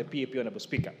Parliament, the PAP, Honorable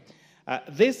Speaker.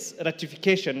 This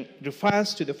ratification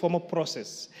refers to the formal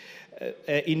process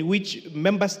in which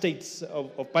member states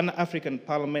of Pan-African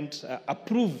Parliament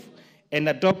approve and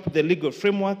adopt the legal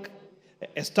framework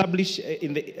established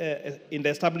in the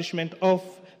establishment of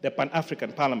the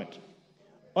Pan-African Parliament.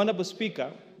 Honorable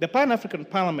Speaker, the Pan-African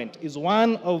Parliament is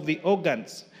one of the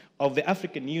organs of the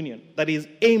African Union that is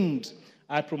aimed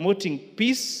at promoting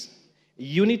peace,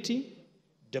 unity,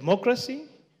 democracy,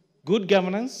 good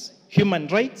governance, human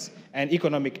rights, and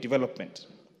economic development.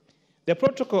 The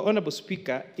protocol, Honorable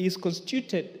Speaker, is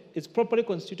properly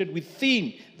constituted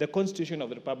within the Constitution of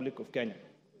the Republic of Kenya.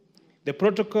 The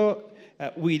protocol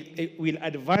will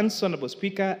advance, Honorable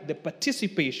Speaker, the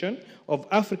participation of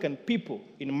African people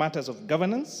in matters of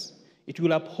governance. It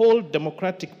will uphold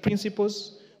democratic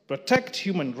principles, protect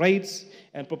human rights,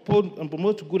 and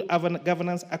promote good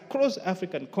governance across the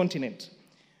African continent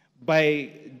by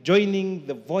joining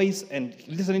the voice and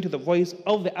listening to the voice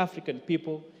of the African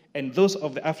people and those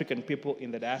of the African people in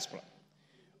the diaspora.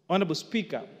 Honorable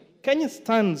Speaker, Kenya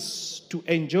stands to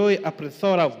enjoy a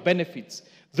plethora of benefits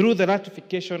through the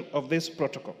ratification of this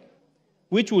protocol,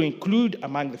 which will include,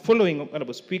 among the following,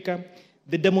 Honorable Speaker,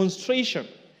 the demonstration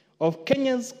of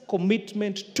Kenya's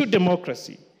commitment to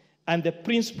democracy and the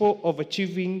principle of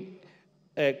achieving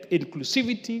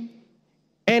inclusivity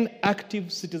and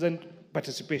active citizen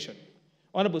participation.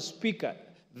 Honorable Speaker,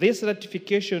 this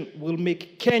ratification will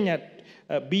make Kenya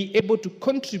be able to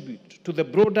contribute to the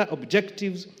broader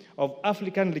objectives of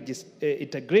African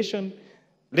integration,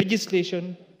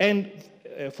 legislation, and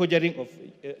forging of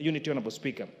unity, Honorable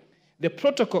Speaker. The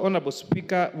protocol, Honorable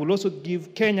Speaker, will also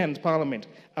give Kenyan Parliament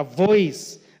a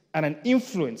voice and an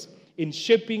influence in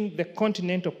shaping the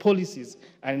continental policies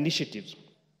and initiatives.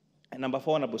 And number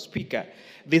 4, Honorable Speaker,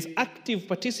 this active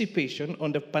participation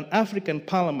on the Pan-African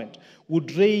Parliament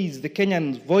would raise the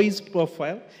Kenyan voice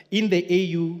profile in the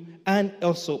AU and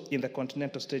also in the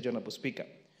continental stage, Honorable Speaker.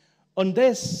 On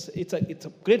this, it's a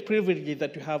great privilege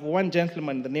that you have one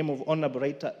gentleman in the name of Honorable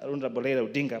Raila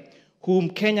Odinga, whom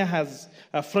Kenya has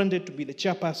fronted to be the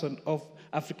chairperson of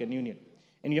African Union.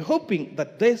 And you're hoping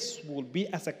that this will be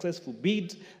a successful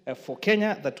bid for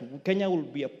Kenya, that Kenya will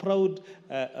be a proud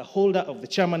holder of the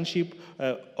chairmanship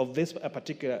of this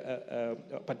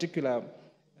particular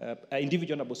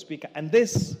individual, Honorable Speaker. And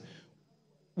this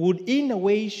would in a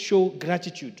way show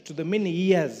gratitude to the many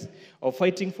years of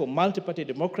fighting for multi-party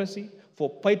democracy,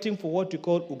 for fighting for what we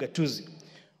call ugatuzi.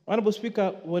 Honorable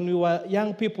Speaker, when we were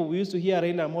young people, we used to hear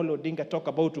Raila Amolo Odinga talk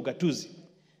about ugatuzi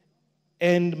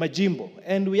and Majimbo.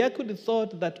 And we actually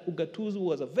thought that ugatuzi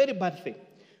was a very bad thing.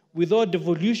 We thought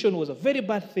devolution was a very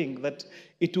bad thing, that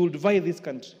it will divide this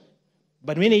country.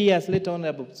 But many years later,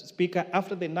 Honorable Speaker,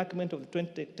 after the enactment of the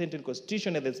 2010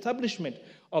 Constitution and the establishment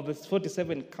of the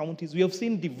 47 counties, we have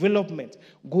seen development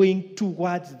going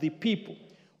towards the people.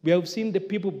 We have seen the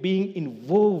people being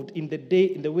involved in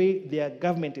the way their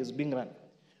government is being run.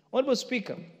 Honorable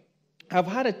Speaker, I've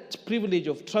had a privilege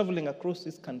of traveling across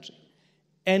this country.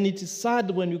 And it is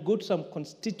sad when you go to some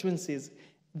constituencies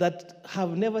that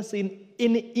have never seen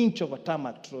any inch of a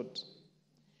tarmac road.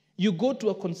 You go to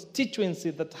a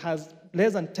constituency that has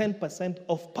less than 10%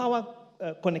 of power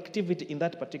connectivity in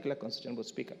that particular constituency, Honorable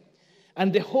Speaker.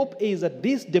 And the hope is that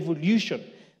this devolution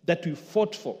that we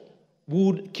fought for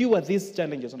would cure these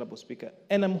challenges, Honorable Speaker.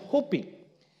 And I'm hoping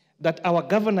that our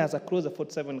governors across the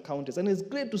 47 counties, and it's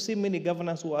great to see many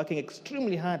governors who are working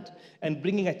extremely hard and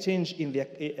bringing a change in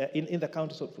the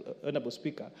counties, Honorable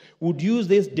Speaker, would use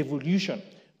this devolution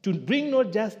to bring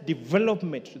not just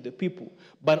development to the people,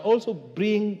 but also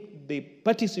bring the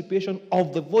participation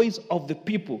of the voice of the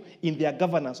people in their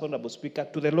governance, Honorable Speaker,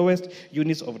 to the lowest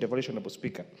units of devolution, Honorable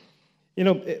Speaker. You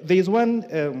know, there is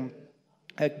one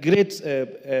a great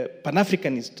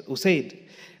Pan-Africanist who said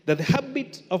that the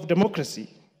habit of democracy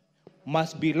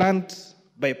must be learned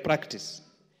by practice.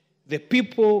 The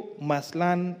people must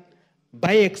learn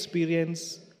by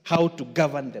experience how to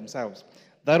govern themselves.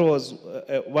 That was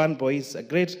one voice, a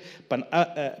great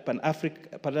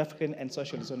Pan-African and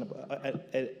socialist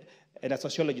and a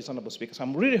sociologist, Honorable Speaker. So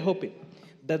I'm really hoping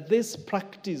that this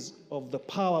practice of the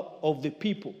power of the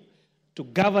people to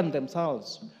govern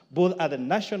themselves, both at the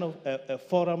national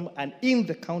forum and in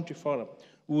the county forum,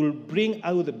 will bring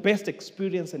out the best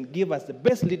experience and give us the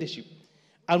best leadership,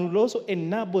 and will also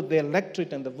enable the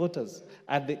electorate and the voters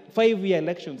at the 5-year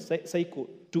election cycle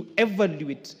to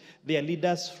evaluate their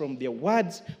leaders from their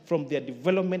words, from their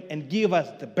development, and give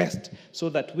us the best so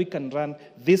that we can run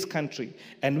this country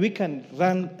and we can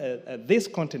run this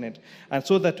continent, and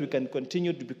so that we can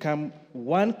continue to become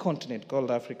one continent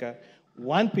called Africa,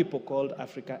 one people called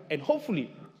Africa, and hopefully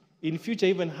in future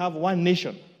even have one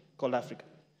nation called Africa.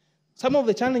 Some of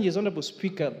the challenges, Honorable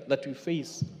Speaker, that we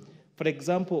face, for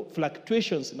example,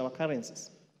 fluctuations in our currencies,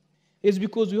 is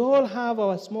because we all have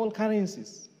our small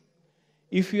currencies.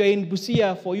 If you are in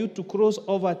Busia, for you to cross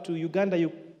over to Uganda,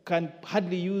 you can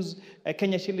hardly use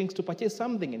Kenya shillings to purchase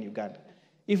something in Uganda.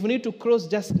 If you need to cross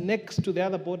just next to the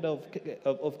other border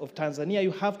of Tanzania,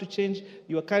 you have to change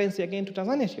your currency again to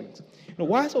Tanzania shillings. Now,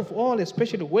 worst of all,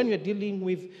 especially when you're dealing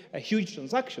with huge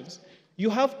transactions, you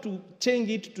have to change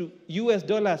it to US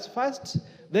dollars first,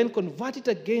 then convert it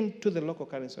again to the local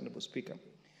currency, Honorable Speaker.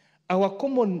 Our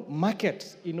common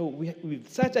market, you know, with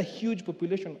such a huge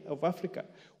population of Africa,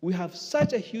 we have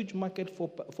such a huge market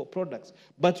for products.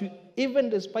 But even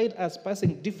despite us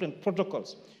passing different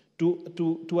protocols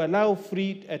to allow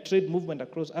free trade movement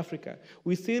across Africa,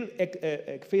 we still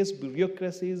face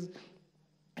bureaucracies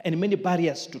and many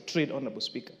barriers to trade, Honorable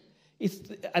Speaker.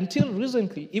 Until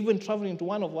recently, even traveling to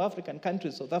one of our African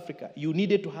countries, South Africa, you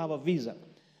needed to have a visa.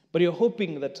 But you're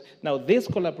hoping that now this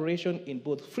collaboration in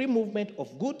both free movement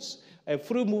of goods and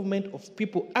free movement of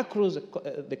people across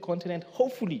the continent,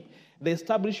 hopefully the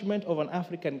establishment of an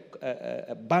African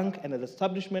bank and the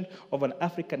establishment of an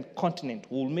African continent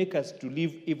will make us to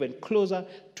live even closer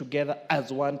together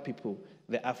as one people,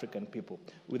 the African people.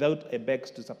 Without a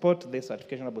begs to support this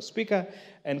certification, Honorable Speaker,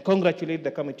 and congratulate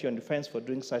the Committee on Defense for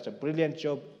doing such a brilliant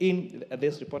job in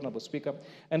this report, Honorable Speaker.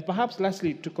 And perhaps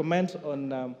lastly, to comment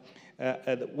on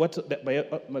what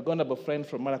my honorable friend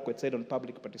from Marakwet said on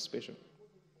public participation.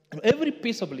 Every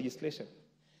piece of legislation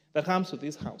that comes to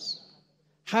this House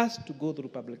has to go through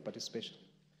public participation.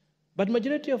 But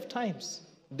majority of times,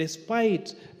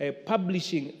 despite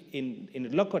publishing in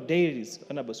local diaries,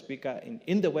 Honorable Speaker,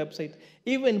 in the website,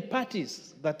 even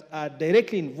parties that are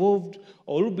directly involved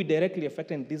or will be directly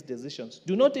affecting these decisions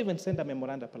do not even send a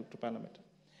memorandum to Parliament.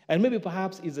 And maybe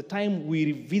perhaps it's the time we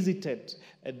revisited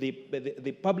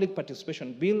the public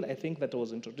participation bill, I think that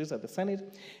was introduced at the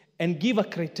Senate, and give a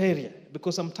criteria,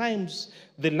 because sometimes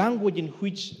the language in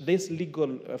which this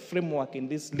legal framework in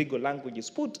this legal language is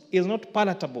put is not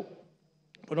palatable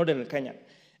for Northern Kenya.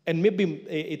 And maybe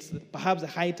it's perhaps a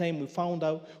high time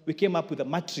we came up with a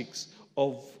matrix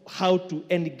of how to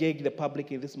engage the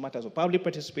public in these matters of public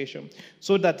participation,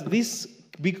 so that this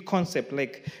big concept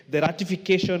like the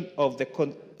ratification of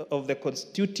the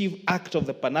constitutive act of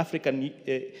the Pan-African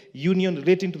Union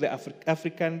relating to the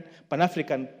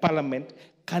Pan-African Parliament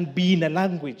can be in a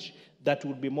language that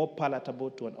would be more palatable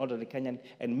to an ordinary Kenyan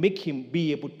and make him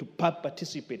be able to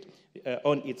participate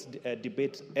on its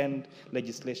debate and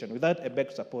legislation. With that, I beg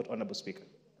to support, Honorable Speaker.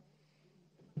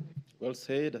 Well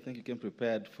said. I think you came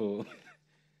prepared for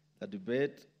the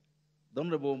debate. The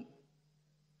Honorable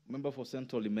Member for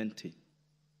Central Imenti.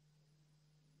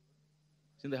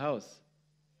 It's in the House.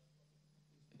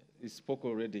 He spoke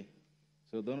already.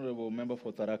 So the Honorable Member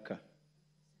for Tharaka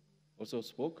also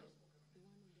spoke.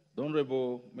 The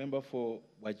Honorable Member for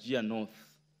Wajir North,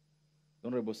 the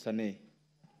Honorable Sane.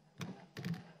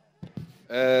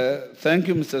 Thank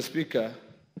you, Mr. Speaker.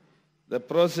 The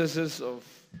process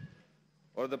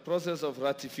of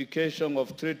ratification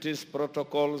of treaties,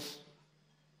 protocols,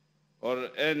 or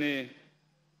any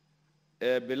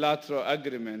bilateral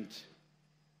agreement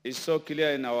is so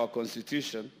clear in our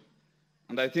Constitution.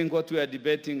 And I think what we are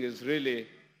debating is really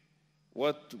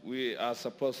what we are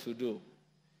supposed to do.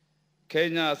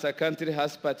 Kenya as a country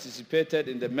has participated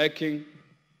in the making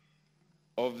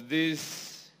of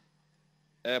this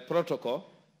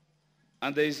protocol,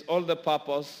 and there is all the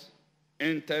purpose,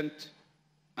 intent,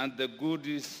 and the good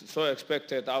is so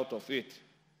expected out of it.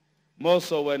 More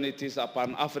so when it is a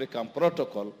Pan-African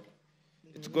protocol,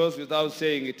 it goes without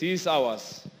saying it is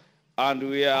ours, and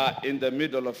we are in the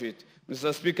middle of it.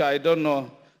 Mr. Speaker, I don't know,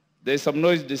 there's some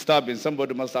noise disturbing.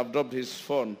 Somebody must have dropped his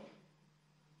phone,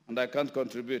 and I can't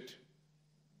contribute.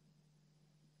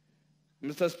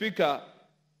 Mr. Speaker,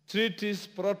 treaties,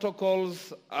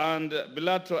 protocols, and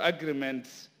bilateral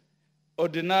agreements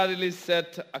ordinarily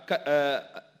set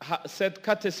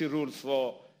courtesy rules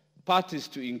for parties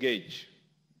to engage.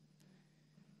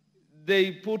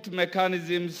 They put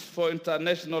mechanisms for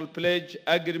international pledge,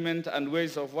 agreement, and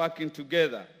ways of working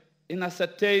together in a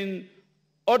certain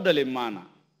orderly manner.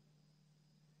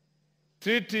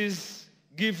 Treaties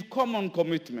give common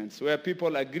commitments where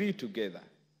people agree together,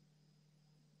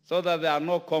 so that there are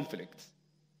no conflicts.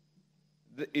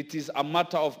 It is a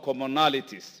matter of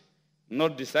commonalities,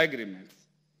 not disagreements.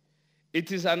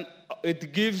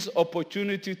 It gives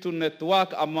opportunity to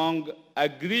network among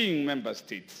agreeing member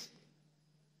states.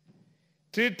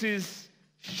 Treaties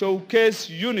showcase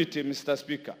unity, Mr.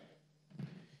 Speaker.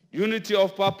 Unity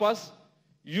of purpose,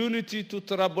 unity to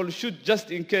troubleshoot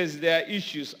just in case there are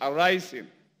issues arising,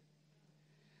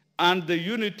 and the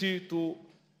unity to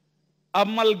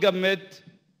amalgamate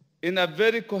in a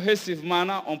very cohesive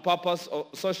manner on purpose of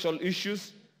social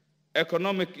issues,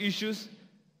 economic issues,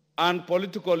 and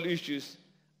political issues,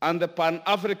 and the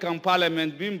Pan-African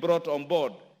Parliament being brought on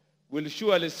board will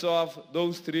surely serve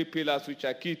those three pillars which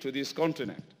are key to this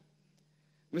continent.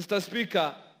 Mr.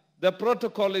 Speaker, the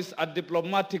protocol is a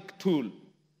diplomatic tool.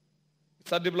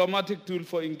 It's a diplomatic tool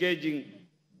for engaging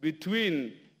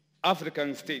between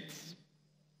African states.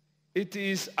 It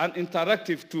is an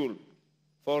interactive tool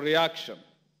for reaction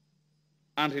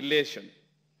and relation.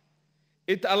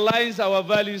 It aligns our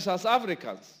values as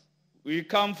Africans. We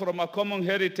come from a common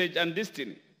heritage and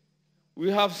destiny. We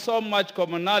have so much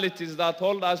commonalities that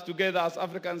hold us together as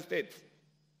African states.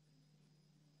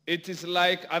 It is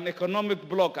like an economic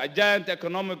block, a giant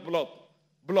economic block,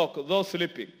 though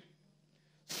sleeping.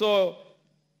 So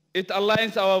it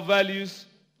aligns our values,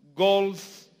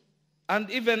 goals, and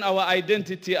even our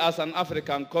identity as an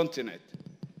African continent.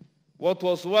 What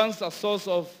was once a source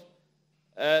of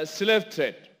slave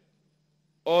trade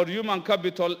or human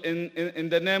capital in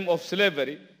the name of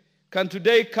slavery can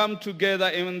today come together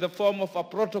in the form of a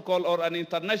protocol or an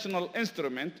international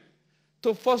instrument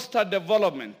to foster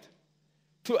development,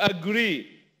 to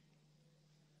agree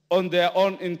on their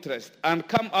own interest and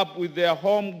come up with their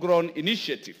homegrown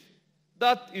initiative.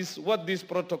 That is what this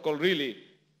protocol really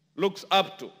looks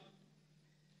up to.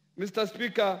 Mr.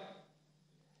 Speaker,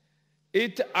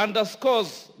 it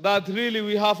underscores that really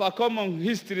we have a common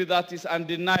history that is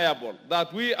undeniable,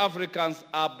 that we Africans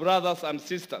are brothers and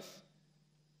sisters.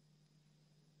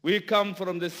 We come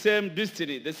from the same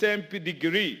destiny, the same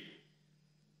pedigree.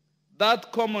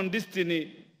 That common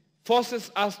destiny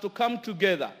forces us to come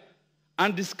together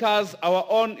and discuss our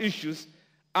own issues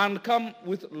and come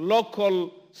with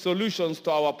local solutions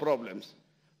to our problems,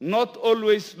 not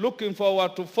always looking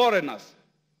forward to foreigners.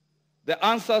 The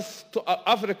answers to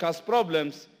Africa's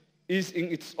problems is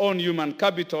in its own human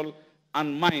capital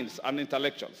and minds and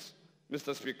intellectuals,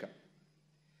 Mr. Speaker.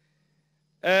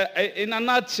 In a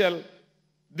nutshell,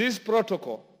 this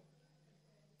protocol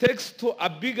takes to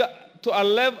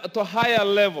a higher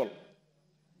level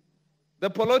the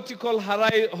political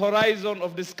horizon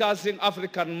of discussing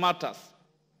African matters.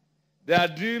 There are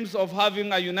dreams of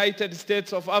having a United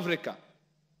States of Africa.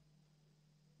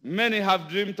 Many have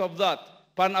dreamed of that.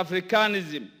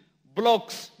 Pan-Africanism,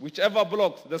 blocks, whichever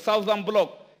blocks, the Southern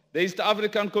Bloc, the East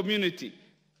African community,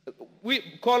 we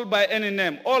call by any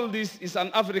name, all this is an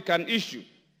African issue.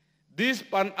 This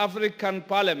Pan-African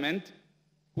Parliament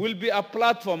will be a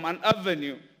platform, an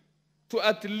avenue, to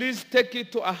at least take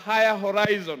it to a higher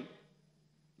horizon,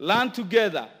 learn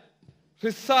together,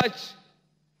 research,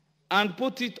 and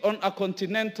put it on a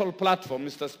continental platform,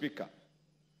 Mr. Speaker.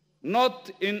 Not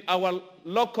in our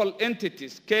local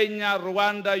entities, Kenya,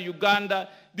 Rwanda, Uganda.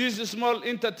 These small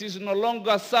entities no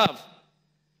longer serve.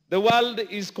 The world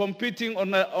is competing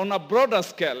on a broader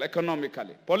scale,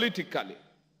 economically, politically,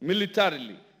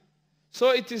 militarily. So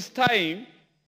it is time